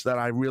cats that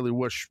I really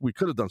wish we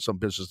could have done some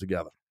business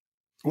together.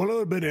 Well, it would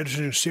have been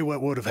interesting to see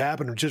what would have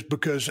happened, just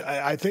because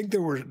I think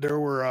there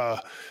were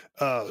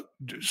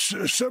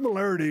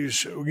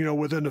similarities,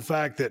 within the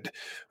fact that,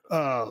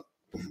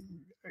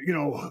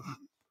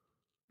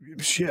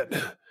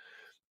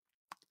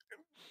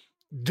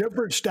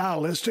 different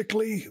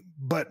stylistically,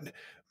 but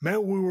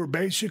man, we were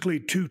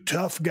basically two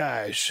tough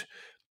guys.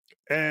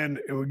 And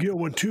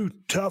when two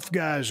tough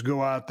guys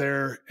go out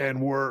there and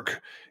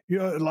work, You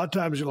know, a lot of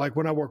times, like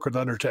when I work with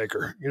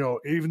Undertaker, you know,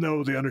 even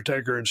though the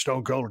Undertaker and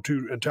Stone Cold are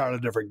two entirely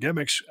different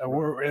gimmicks,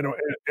 we're in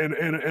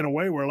a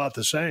way we're a lot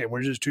the same.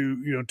 We're just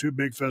two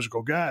big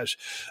physical guys.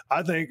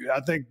 I think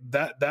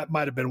that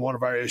might have been one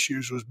of our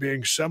issues, was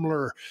being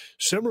similar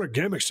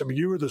gimmicks. I mean,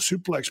 you were the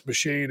suplex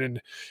machine,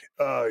 and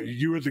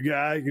you were the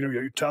guy, you know,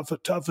 you're tough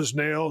as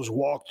nails,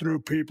 walked through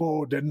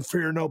people, didn't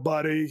fear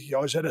nobody. You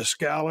always had a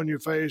scowl on your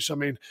face. I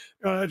mean,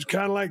 it's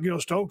kind of like, you know,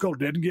 Stone Cold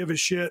didn't give a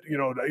shit. You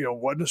know,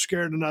 wasn't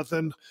scared of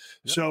nothing.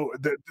 Yep. So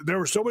there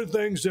were so many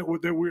things that we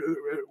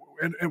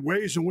and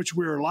ways in which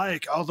we were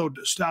alike, although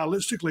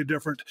stylistically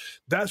different.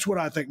 That's what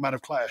I think might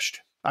have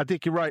clashed. I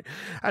think you're right,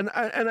 and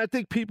I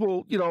think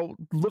people, you know,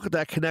 look at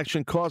that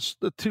connection cause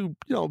the two,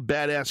 you know,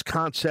 badass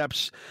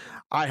concepts.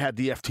 I had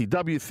the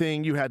FTW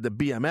thing, you had the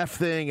BMF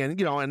thing, and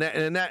you know, and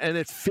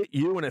it fit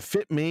you and it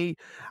fit me.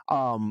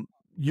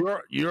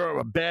 You're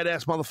a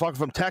badass motherfucker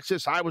from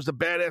Texas. I was the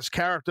badass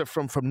character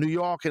from New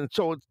York, and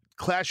so it's a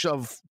clash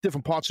of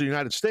different parts of the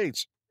United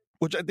States,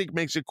 which I think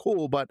makes it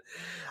cool. But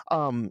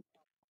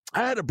I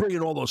had to bring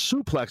in all those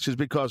suplexes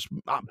because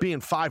being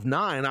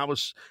 5'9", I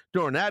was,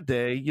 during that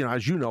day, you know,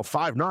 as you know,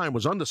 5'9"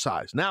 was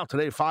undersized. Now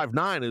today,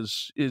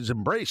 5'9" is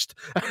embraced.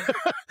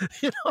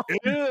 You know,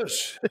 it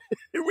is.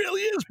 It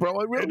really is, bro.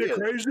 It really is.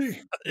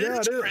 Crazy? Yeah,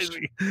 it is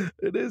crazy.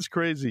 It is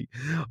crazy.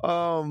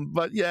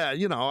 But yeah,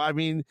 you know, I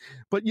mean,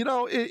 but you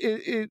know,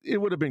 it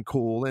would have been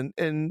cool,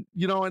 and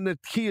you know, and the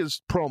key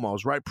is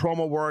promos, right?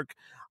 Promo work.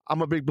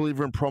 I'm a big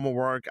believer in promo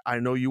work. I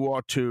know you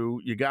are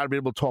too. You got to be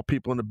able to talk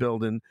people in the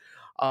building.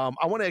 I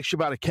want to ask you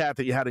about a cat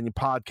that you had in your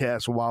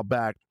podcast a while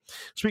back.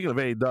 Speaking of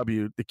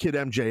AEW, the kid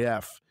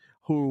MJF,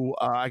 who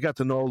I got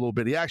to know a little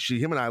bit.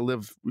 Him and I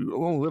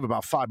only live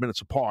about 5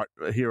 minutes apart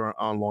here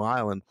on Long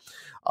Island.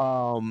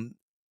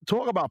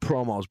 Talk about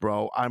promos,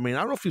 bro. I mean, I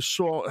don't know if you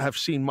have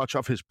seen much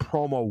of his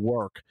promo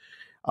work.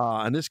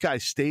 And this guy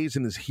stays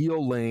in his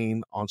heel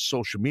lane on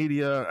social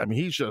media. I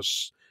mean,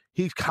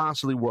 he's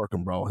constantly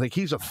working, bro. I think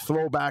he's a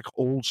throwback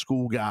old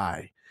school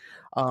guy.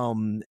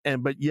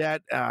 But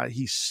yet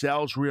he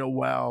sells real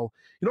well.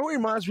 You know what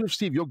reminds me of,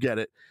 Steve? You'll get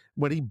it.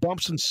 When he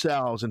bumps and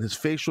sells and his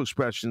facial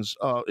expressions,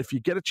 if you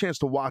get a chance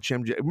to watch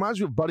MJ, it reminds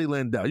me of Buddy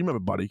Landel. You remember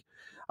Buddy?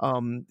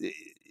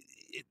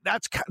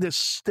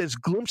 There's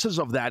glimpses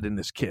of that in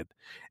this kid,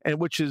 and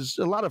which is,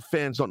 a lot of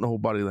fans don't know who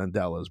Buddy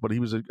Landel is, but he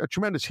was a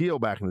tremendous heel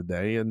back in the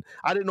day. And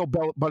I didn't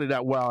know Buddy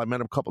that well. I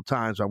met him a couple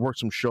times. I worked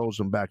some shows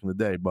with him back in the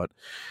day, but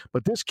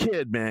this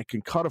kid, man,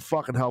 can cut a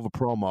fucking hell of a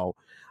promo.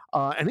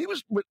 And he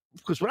was,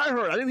 because when I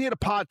didn't hear the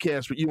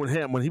podcast with you and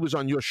him when he was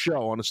on your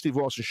show, on the Steve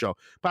Austin show,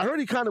 but I heard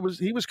he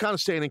was kind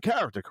of staying in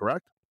character,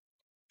 correct?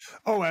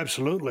 Oh,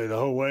 absolutely, the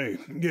whole way.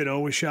 You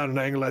know, we shot an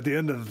angle at the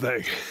end of the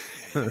thing.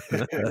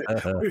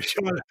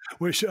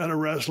 we shot a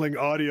wrestling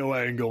audio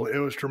angle. It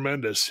was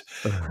tremendous.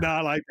 No,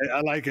 I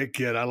like a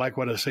kid. I like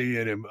what I see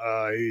in him.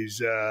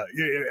 He's in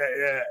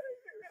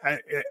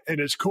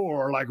its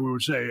core, like we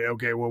would say,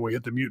 okay, when we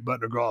hit the mute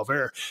button or go off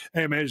air,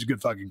 hey man, he's a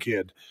good fucking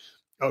kid.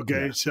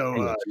 Okay, yeah,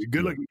 so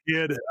good-looking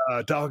kid,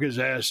 talk his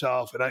ass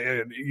off,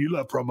 and you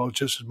love promos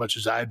just as much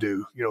as I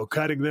do. You know,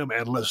 cutting them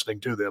and listening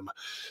to them.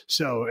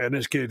 So, and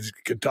this kid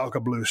can talk a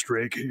blue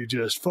streak. He's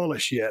just full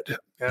of shit.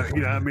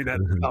 You know, I mean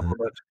that's a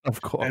compliment. Of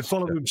course, and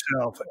full of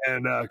himself,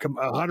 and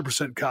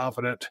 100%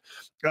 confident.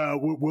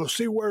 We'll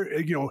see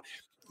where, you know,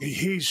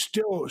 he's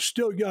still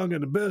young in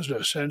the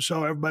business, and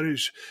so everybody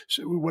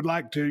would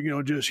like to, you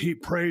know, just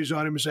heap praise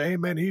on him and say, "Hey,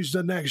 man, he's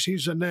the next."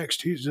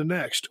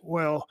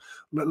 Well,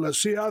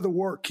 let's see how the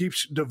work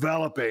keeps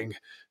developing.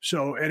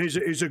 So, and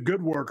he's a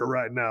good worker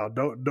right now.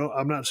 Don't.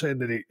 I'm not saying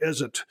that he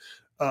isn't.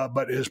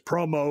 But his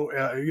promo,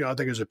 you know, I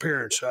think his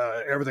appearance,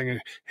 everything,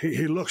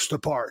 he looks the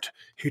part,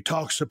 he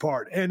talks the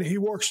part, and he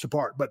works the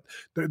part. But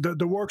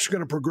the work's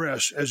going to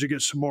progress as he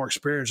gets some more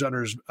experience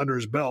under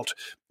his belt,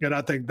 and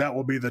I think that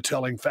will be the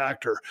telling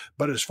factor.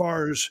 But as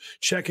far as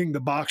checking the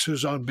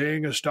boxes on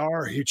being a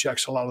star, he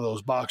checks a lot of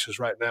those boxes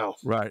right now.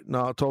 Right.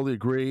 No, I totally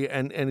agree.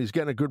 And he's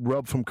getting a good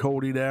rub from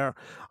Cody there,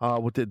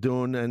 what they're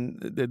doing, and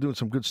they're doing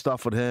some good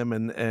stuff with him.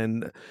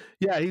 And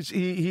yeah,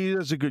 he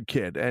is a good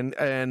kid. And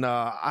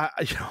I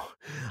you know,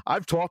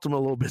 I've talked to him a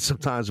little bit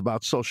sometimes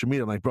about social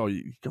media. I'm like, bro,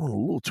 you're going a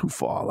little too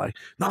far. Like,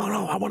 no,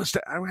 I want to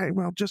stay. All right,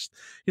 well, just,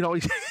 you know,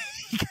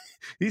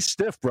 he's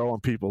stiff, bro, on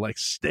people, like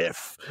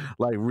stiff,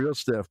 like real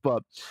stiff.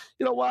 But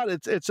you know what?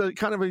 It's a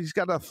kind of, he's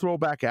got a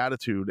throwback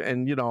attitude.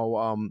 And, you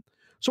know,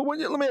 so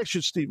let me ask you,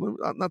 Steve,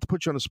 not to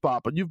put you on the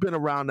spot, but you've been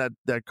around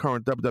that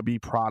current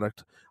WWE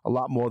product a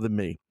lot more than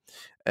me.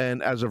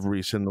 And as of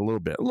recent, a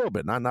little bit,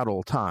 not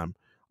all the time.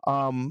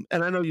 And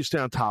I know you stay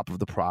on top of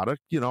the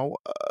product, you know,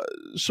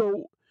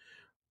 so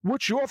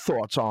what's your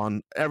thoughts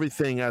on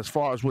everything as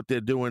far as what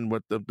they're doing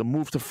with the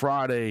move to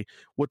Friday,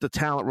 with the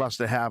talent rush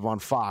they have on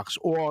Fox,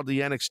 or the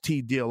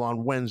NXT deal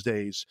on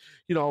Wednesdays?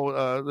 You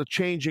know, the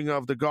changing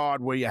of the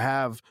guard where you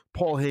have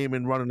Paul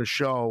Heyman running the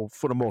show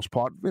for the most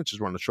part. Vince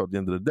is running the show at the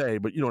end of the day,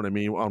 but you know what I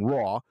mean, on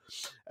Raw.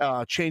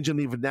 Changing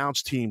the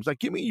announced teams. Like,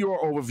 give me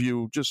your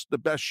overview, just the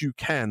best you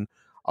can,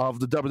 of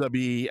the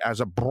WWE as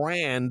a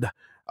brand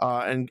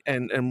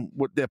and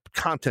what their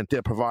content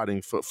they're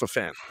providing for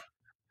fans.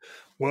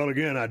 Well,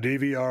 again, I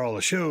DVR all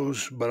the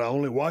shows, but I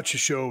only watch a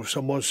show if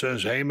someone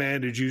says, "Hey,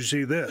 man, did you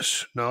see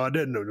this?" No, I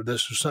didn't.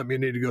 This is something you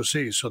need to go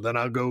see. So then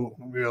I'll go,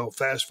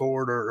 fast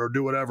forward or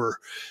do whatever.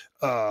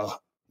 But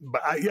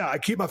I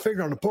keep my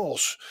finger on the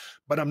pulse,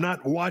 but I'm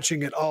not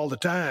watching it all the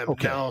time.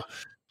 Okay.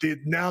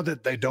 Now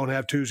that they don't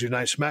have Tuesday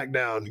Night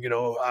SmackDown,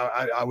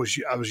 I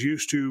was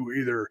used to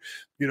either,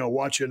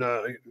 watching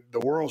the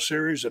World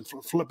Series and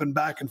flipping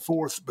back and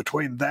forth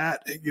between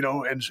that, and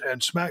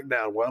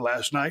SmackDown. Well,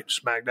 last night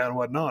SmackDown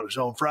wasn't on; it was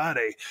on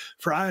Friday.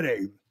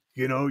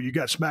 You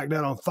got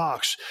SmackDown on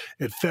Fox.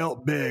 It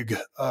felt big.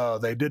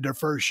 They did their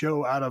first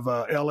show out of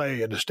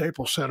L.A. in the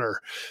Staples Center.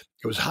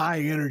 It was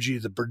high energy.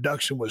 The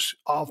production was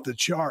off the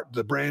chart.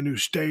 The brand new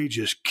stage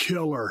is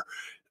killer.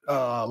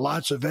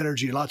 Lots of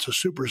energy, lots of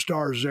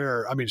superstars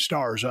there. I mean,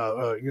 stars,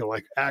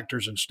 like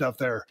actors and stuff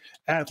there,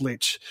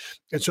 athletes.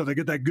 And so they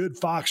get that good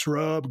Fox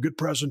rub, good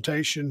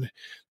presentation.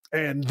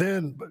 And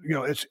then,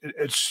 it's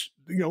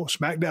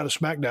SmackDown is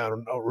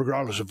SmackDown,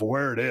 regardless of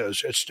where it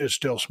is. It's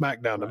still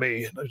SmackDown to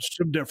me. There's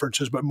some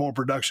differences, but more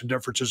production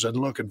differences and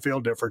look and feel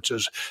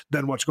differences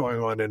than what's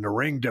going on in the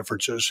ring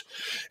differences.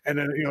 And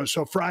then,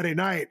 so Friday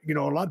night, a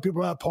lot of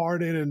people out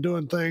partying and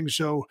doing things.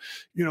 So,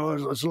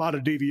 there's a lot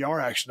of DVR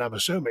action, I'm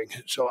assuming.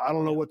 So I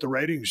don't know what the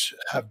ratings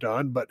have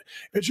done, but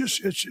it's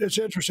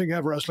interesting to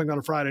have wrestling on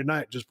a Friday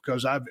night just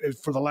because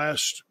for the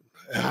last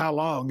how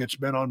long it's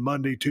been on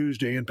Monday,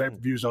 Tuesday, and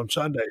pay-per-views on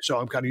Sunday. So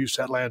I'm kind of used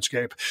to that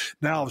landscape.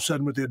 Now, all of a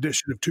sudden, with the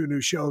addition of 2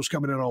 new shows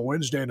coming in on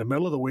Wednesday in the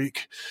middle of the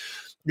week,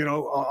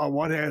 on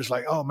one hand, it's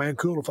like, oh, man,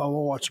 cool. If I want to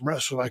watch some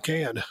wrestling, I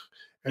can.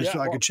 And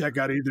I can check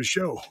out either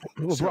show.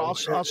 Well, bro,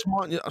 I'll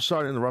smart you.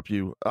 Sorry to interrupt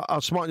you.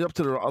 I'll smart you up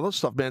to the other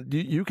stuff, man.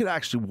 You can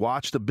actually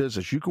watch the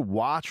business. You could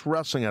watch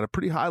wrestling at a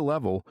pretty high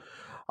level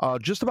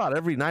just about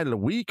every night of the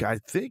week, I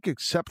think,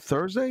 except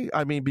Thursday.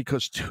 I mean,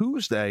 because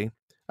Tuesday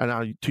 – and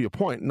now, to your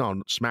point,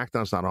 no,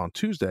 SmackDown's not on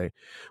Tuesday.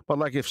 But,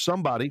 like, if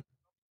somebody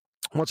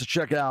wants to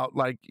check out,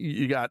 like,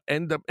 you got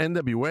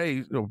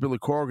NWA, Billy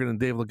Corgan and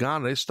Dave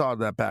Lagana, they started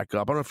that back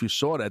up. I don't know if you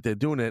saw that. They're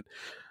doing it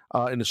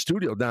in the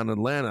studio down in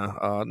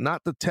Atlanta,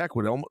 not the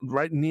Techwood,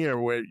 right near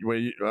where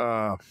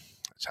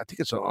I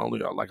think it's only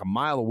like a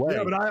mile away.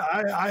 Yeah, but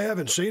I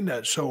haven't seen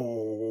that. So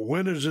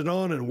when is it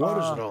on and what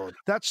is it on?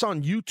 That's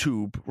on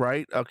YouTube,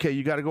 right? Okay,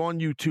 you got to go on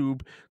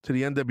YouTube to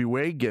the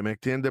NWA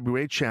gimmick, the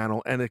NWA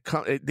channel, and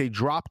they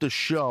drop the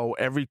show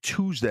every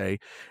Tuesday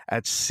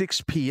at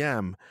 6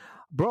 p.m.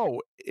 Bro,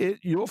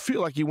 you'll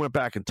feel like you went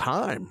back in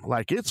time.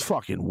 Like, it's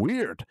fucking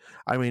weird.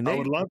 I mean, I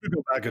would love to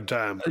go back in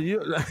time.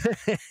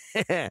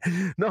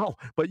 No,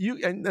 but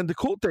and the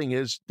cool thing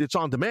is it's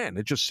on demand.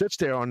 It just sits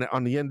there on the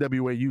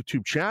NWA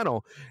YouTube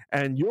channel,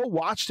 and you'll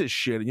watch this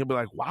shit, and you'll be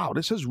like, wow,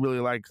 this is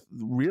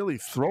really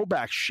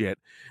throwback shit.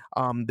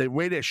 The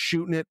way they're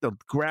shooting it, the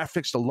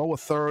graphics, the lower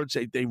thirds,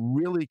 they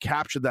really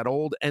captured that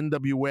old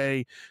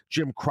NWA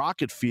Jim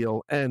Crockett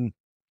feel. And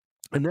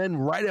then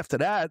right after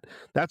that,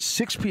 that's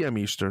 6 p.m.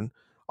 Eastern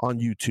on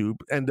YouTube,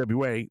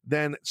 NWA.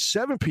 Then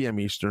 7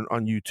 p.m. Eastern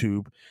on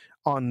YouTube.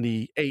 On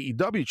the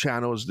AEW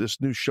channel is this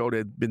new show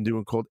they've been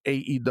doing called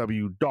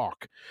AEW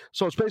Dark.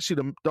 So it's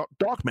basically the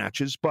dark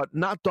matches, but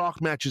not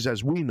dark matches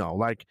as we know.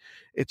 Like,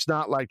 it's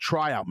not like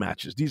tryout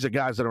matches. These are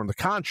guys that are on the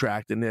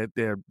contract, and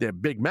they're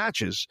big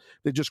matches.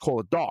 They just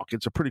call it Dark.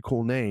 It's a pretty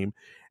cool name.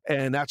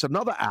 And that's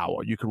another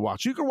hour you can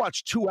watch. You can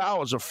watch 2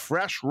 hours of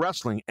fresh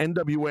wrestling,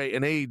 NWA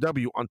and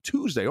AEW on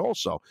Tuesday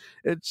also.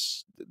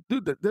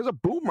 Dude, there's a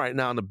boom right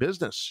now in the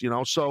business,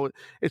 so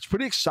it's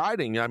pretty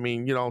exciting. I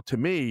mean, to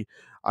me,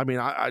 I mean,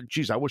 I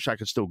wish I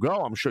could still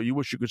go. I'm sure you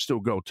wish you could still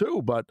go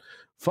too, but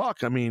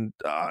fuck, I mean,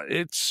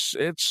 the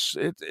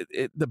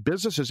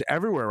business is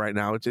everywhere right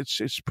now.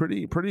 It's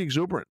pretty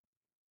exuberant.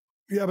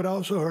 Yeah, but I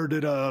also heard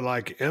that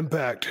like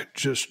Impact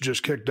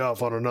just kicked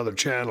off on another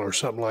channel or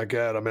something like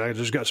that. I mean, I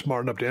just got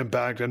smart enough to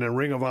Impact, and then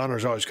Ring of Honor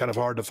is always kind of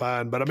hard to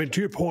find. But I mean, to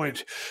your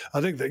point,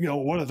 I think that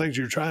one of the things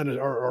you're trying to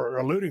or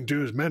alluding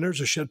to is, man, there's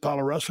a shit pile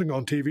of wrestling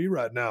on TV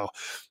right now.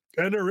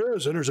 And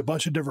there's a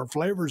bunch of different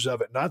flavors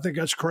of it, and I think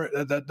that's correct.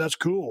 That's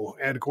cool.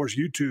 And of course,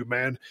 YouTube,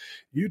 man,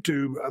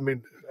 I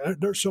mean,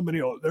 there's so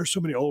many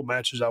old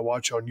matches I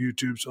watch on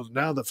YouTube. So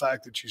now the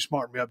fact that you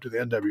smartened me up to the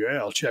NWA,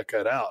 I'll check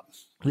that out.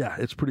 Yeah,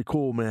 it's pretty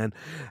cool, man.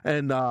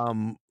 And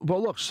well,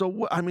 look,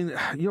 so I mean,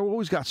 you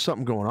always got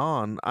something going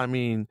on. I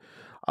mean,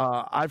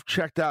 I've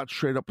checked out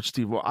Straight Up with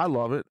Steve. I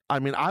love it. I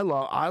mean, I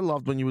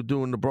loved when you were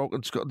doing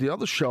the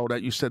other show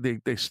that you said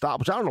they stopped,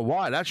 which I don't know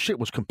why. That shit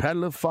was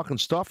competitive fucking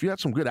stuff. You had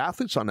some good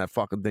athletes on that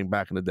fucking thing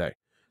back in the day.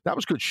 That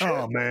was good shit.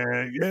 Oh,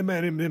 man. Yeah,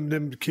 man,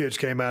 them kids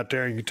came out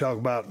there, and you talk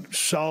about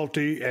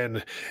salty,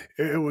 and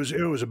it was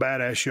a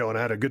badass show, and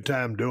I had a good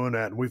time doing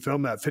that. And we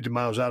filmed that 50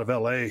 miles out of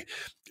L.A.,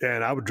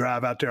 And I would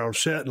drive out there on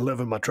set and live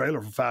in my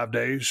trailer for 5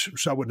 days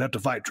so I wouldn't have to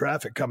fight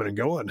traffic coming and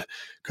going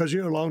because,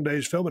 long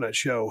days filming that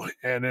show.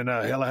 And then,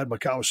 hell, I had my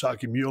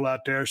Kawasaki Mule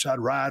out there, so I'd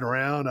ride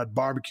around. I'd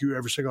barbecue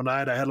every single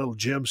night. I had a little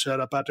gym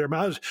set up out there.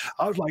 I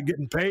was like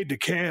getting paid to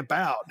camp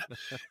out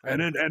and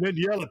then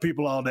yell at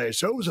people all day.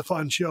 So it was a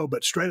fun show,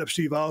 but straight up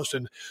Steve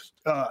Austin,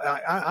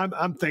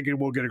 I'm thinking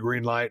we'll get a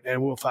green light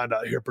and we'll find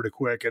out here pretty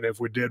quick. And if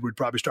we did, we'd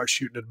probably start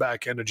shooting at the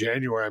back end of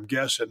January, I'm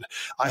guessing.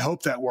 I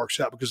hope that works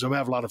out because I'm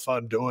having a lot of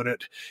fun doing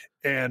it.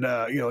 And,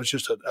 it's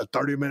just a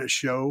 30-minute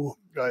show.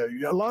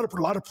 A lot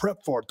of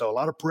prep for it, though. A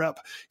lot of prep.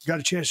 You got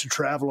a chance to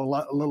travel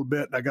a little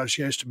bit, and I got a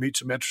chance to meet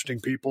some interesting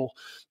people.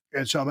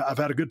 And so I've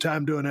had a good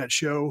time doing that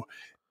show.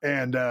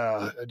 And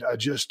I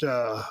just,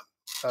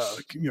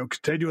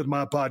 continue with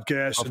my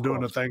podcast and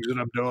doing the things that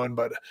I'm doing.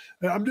 But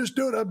I'm just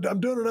doing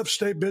enough to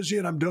stay busy,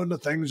 and I'm doing the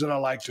things that I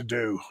like to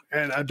do.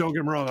 And don't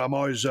get me wrong, I'm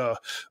always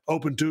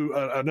open to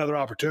another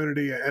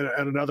opportunity and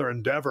another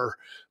endeavor.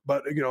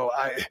 But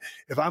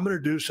if I'm going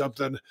to do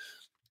something,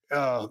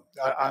 I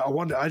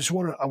want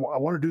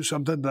to do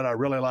something that I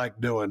really like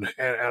doing,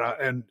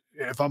 and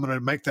if I'm going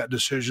to make that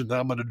decision, then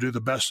I'm going to do the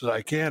best that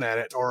I can at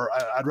it, or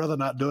I'd rather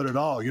not do it at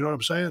all. You know what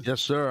I'm saying?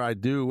 Yes, sir, I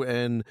do.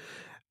 And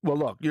well,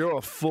 look, you're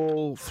a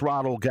full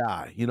throttle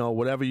guy.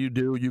 Whatever you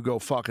do, you go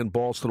fucking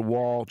balls to the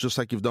wall, just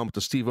like you've done with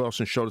the Steve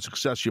Austin Show, the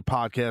success of your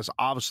podcast,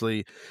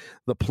 obviously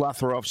the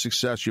plethora of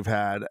success you've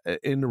had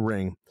in the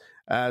ring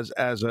as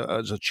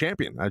a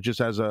champion, just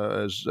as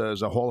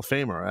a Hall of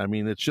Famer. I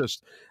mean, it's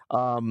just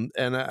and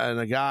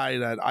a guy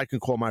that I can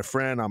call my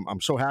friend.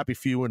 I'm so happy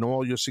for you and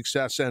all your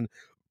success and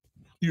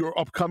your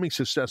upcoming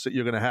success that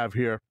you're going to have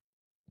here.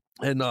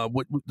 And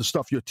with the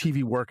stuff, your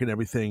TV work and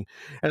everything.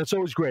 And it's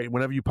always great.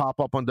 Whenever you pop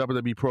up on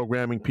WWE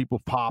programming,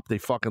 people pop. They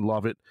fucking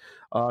love it.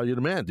 You're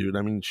the man, dude.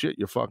 I mean, shit,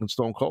 you're fucking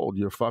stone cold.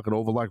 You're fucking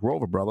over like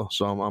Rover, brother.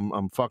 So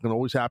I'm fucking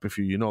always happy for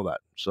you. You know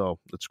that. So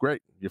it's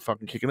great. You're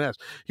fucking kicking ass.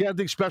 You got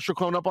anything special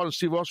coming up on the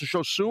Steve Austin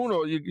Show soon?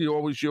 Or you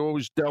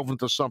always delve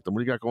into something?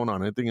 What do you got going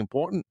on? Anything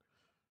important?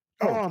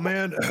 Oh,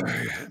 man.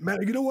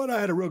 You know what?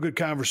 I had a real good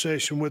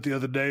conversation with the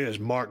other day is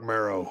Mark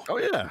Merrow. Oh,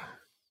 yeah.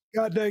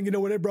 God dang,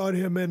 when they brought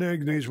him in there,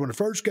 he's one of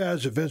the first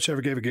guys that Vince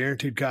ever gave a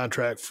guaranteed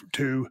contract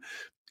to.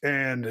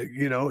 And,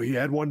 he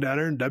had one down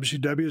there in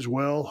WCW as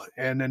well.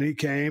 And then he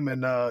came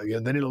and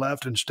then he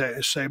left and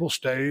Sable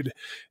stayed.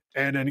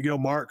 And then,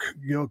 Mark,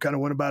 kind of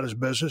went about his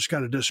business,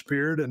 kind of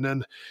disappeared. And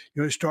then,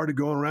 he started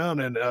going around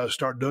and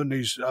started doing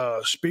these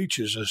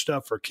speeches and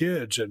stuff for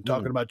kids and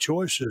talking about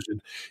choices.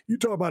 And you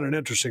talk about an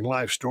interesting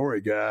life story,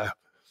 guy.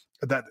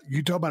 That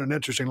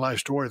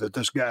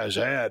this guy has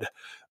had.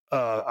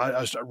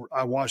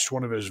 I watched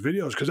one of his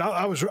videos because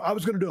I was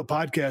going to do a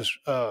podcast,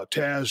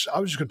 Taz.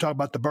 I was just going to talk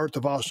about the birth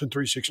of Austin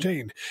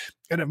 316.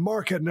 And if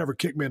Mark had never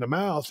kicked me in the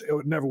mouth,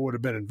 it never would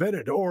have been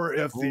invented. Or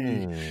if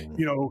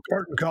the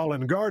curtain call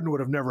in the Garden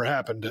would have never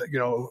happened.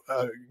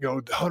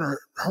 Hunter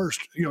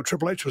Hearst,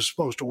 Triple H was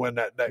supposed to win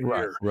that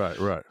year.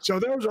 Right. So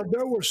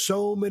there were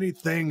so many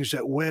things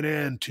that went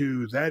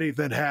into that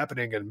event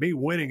happening and me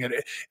winning it.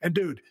 And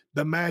dude,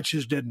 the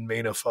matches didn't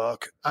mean a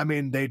fuck. I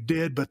mean, they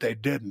did, but they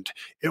didn't.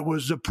 It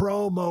was the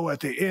promo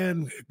at the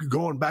end,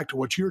 going back to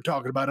what you were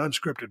talking about,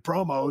 unscripted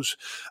promos.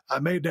 I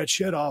made that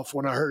shit off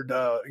when I heard,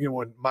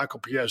 when Michael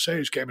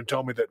PSAs came and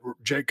told me that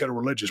Jake got a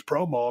religious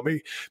promo on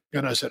me.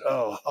 And I said,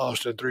 oh,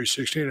 Austin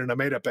 316. And I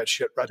made up that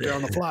shit right there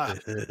on the fly.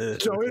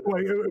 So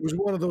anyway, it was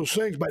one of those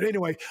things. But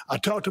anyway, I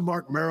talked to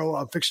Mark Merrow.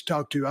 I'm fixed to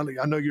talk to.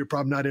 I know you're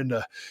probably not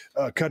into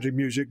country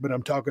music, but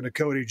I'm talking to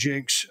Cody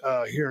Jinks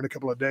here in a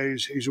couple of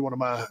days. He's one of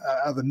my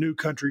other new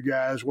country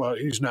guys. Well,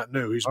 he's not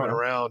new. He's been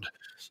around.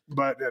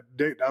 But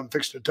I'm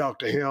fixing to talk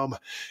to him.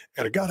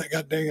 And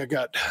I think I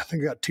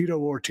got Tito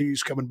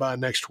Ortiz coming by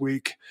next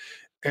week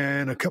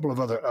and a couple of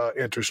other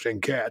interesting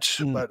cats.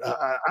 But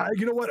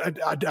you know what?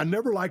 I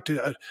never like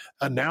to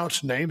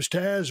announce names,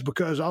 Taz,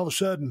 because all of a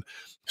sudden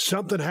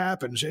something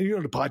happens. And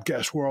the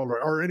podcast world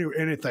or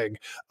anything.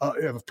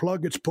 If a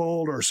plug gets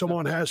pulled or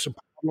someone has some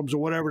problems or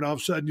whatever, and all of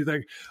a sudden you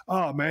think,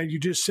 oh man, you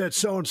just said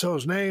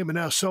so-and-so's name and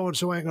now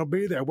so-and-so ain't gonna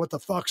be there. What the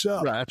fuck's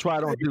up? Right. That's why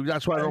I don't do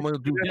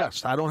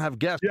guests. I don't have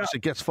guests. Yeah.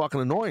 It gets fucking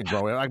annoying,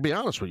 bro. I can be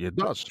honest with you. It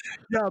does.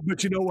 Yeah,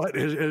 but you know what?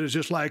 It's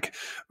just like,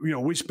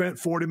 we spent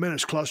 40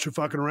 minutes cluster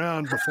fucking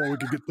around before we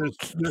could get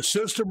this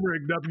system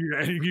rigged up.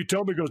 And you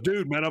told me, goes,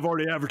 dude, man, I've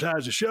already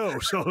advertised the show.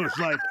 So it's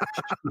like,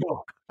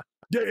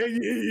 yeah,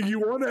 you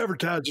want to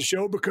advertise the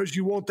show because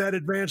you want that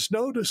advance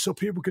notice so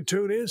people can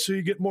tune in so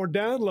you get more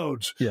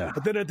downloads. Yeah.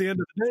 But then at the end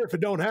of the day, if it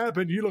don't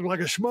happen, you look like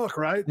a schmuck,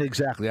 right?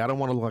 Exactly. I don't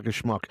want to look like a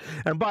schmuck.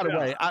 And by the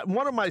way,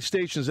 one of my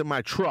stations in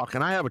my truck,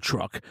 and I have a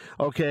truck,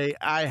 okay,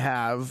 I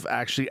have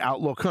actually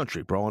Outlaw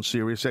Country, bro, on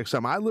Sirius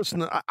XM. I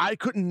listen I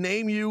couldn't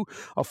name you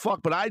a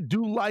fuck, but I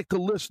do like to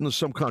listen to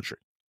some country.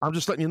 I'm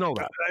just letting you know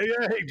that. Hey,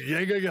 you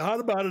ain't gonna get hot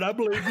about it. I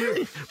believe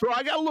you. Bro,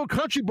 I got a little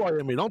country boy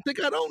in me. Don't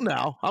think I don't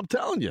now. I'm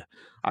telling you.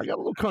 I got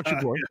a little country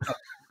boy.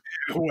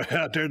 Way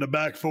out there in the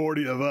back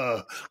 40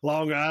 of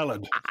Long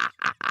Island.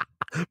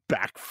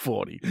 Back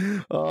 40.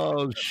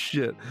 Oh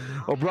shit.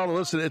 Well, brother,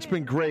 listen, it's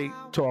been great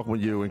talking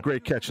with you and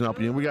great catching up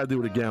with you. We got to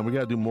do it again. We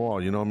got to do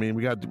more. You know what I mean?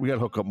 We got to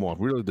hook up more.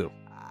 We really do.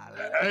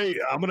 Hey,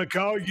 I'm going to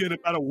call you in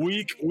about a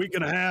week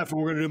and a half, and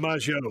we're going to do my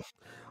show.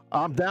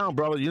 I'm down,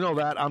 brother. You know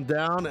that. I'm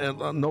down,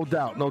 and no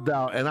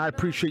doubt. And I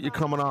appreciate you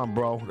coming on,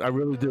 bro. I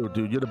really do,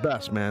 dude. You're the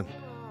best, man.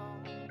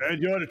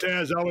 Enjoy the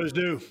Taz, always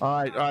do.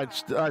 All right,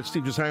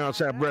 Steve, just hang on a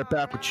second. I'll be right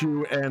back with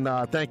you. And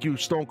thank you,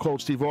 Stone Cold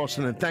Steve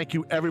Austin. And thank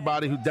you,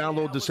 everybody who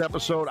downloaded this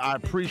episode. I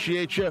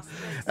appreciate you.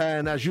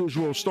 And as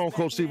usual, Stone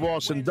Cold Steve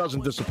Austin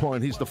doesn't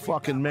disappoint. He's the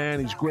fucking man.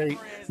 He's great.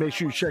 Make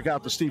sure you check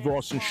out the Steve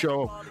Austin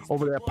Show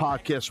over there,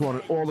 Podcast One,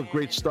 and all the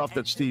great stuff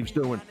that Steve's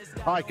doing.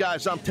 All right,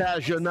 guys, I'm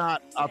Taz. You're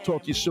not. I'll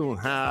talk to you soon.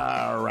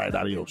 All right,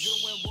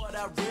 adios. What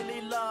I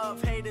really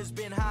love, haters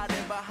been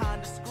hiding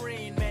behind the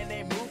screen, man,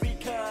 they movie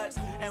cuts.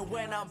 And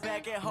when I'm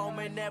back at home,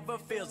 it never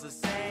feels the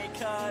same,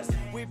 cause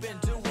we've been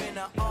doing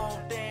our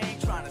own thing,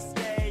 trying to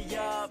stay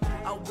up.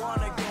 I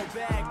wanna go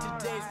back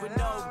to days with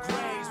no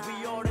grades.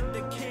 We ordered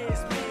the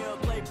kids meal,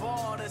 play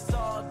ball, that's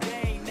all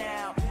day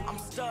now. I'm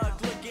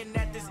stuck looking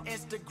at this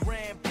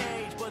Instagram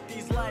page, but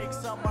these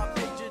likes on my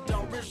picture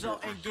don't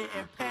result in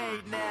getting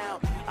paid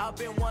now. I've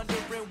been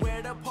wondering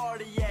where the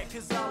party at,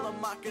 cause all of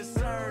my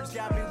concerns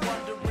got me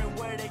wondering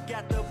where they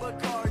got the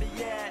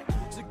Bacardi at.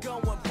 So go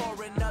and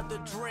pour another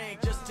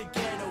drink just to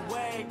get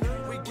away.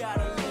 We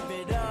gotta live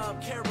it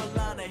up,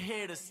 Carolina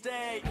here to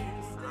stay.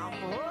 I'm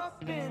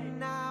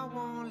hoping I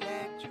won't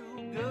let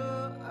you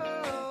go.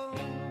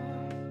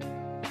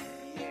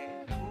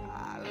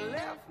 I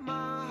left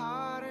my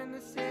heart in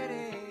the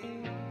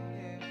city.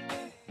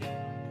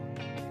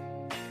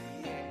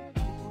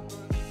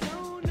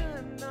 Soon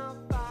enough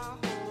I'll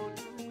hold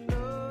you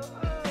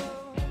close.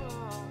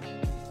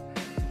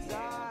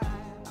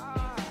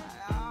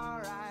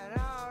 Alright,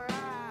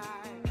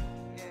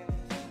 yeah.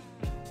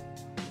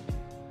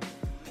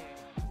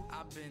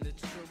 I've been the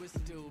truest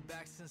dude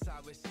back since I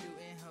was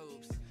shooting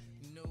hoops.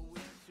 You know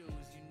which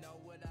shoes, you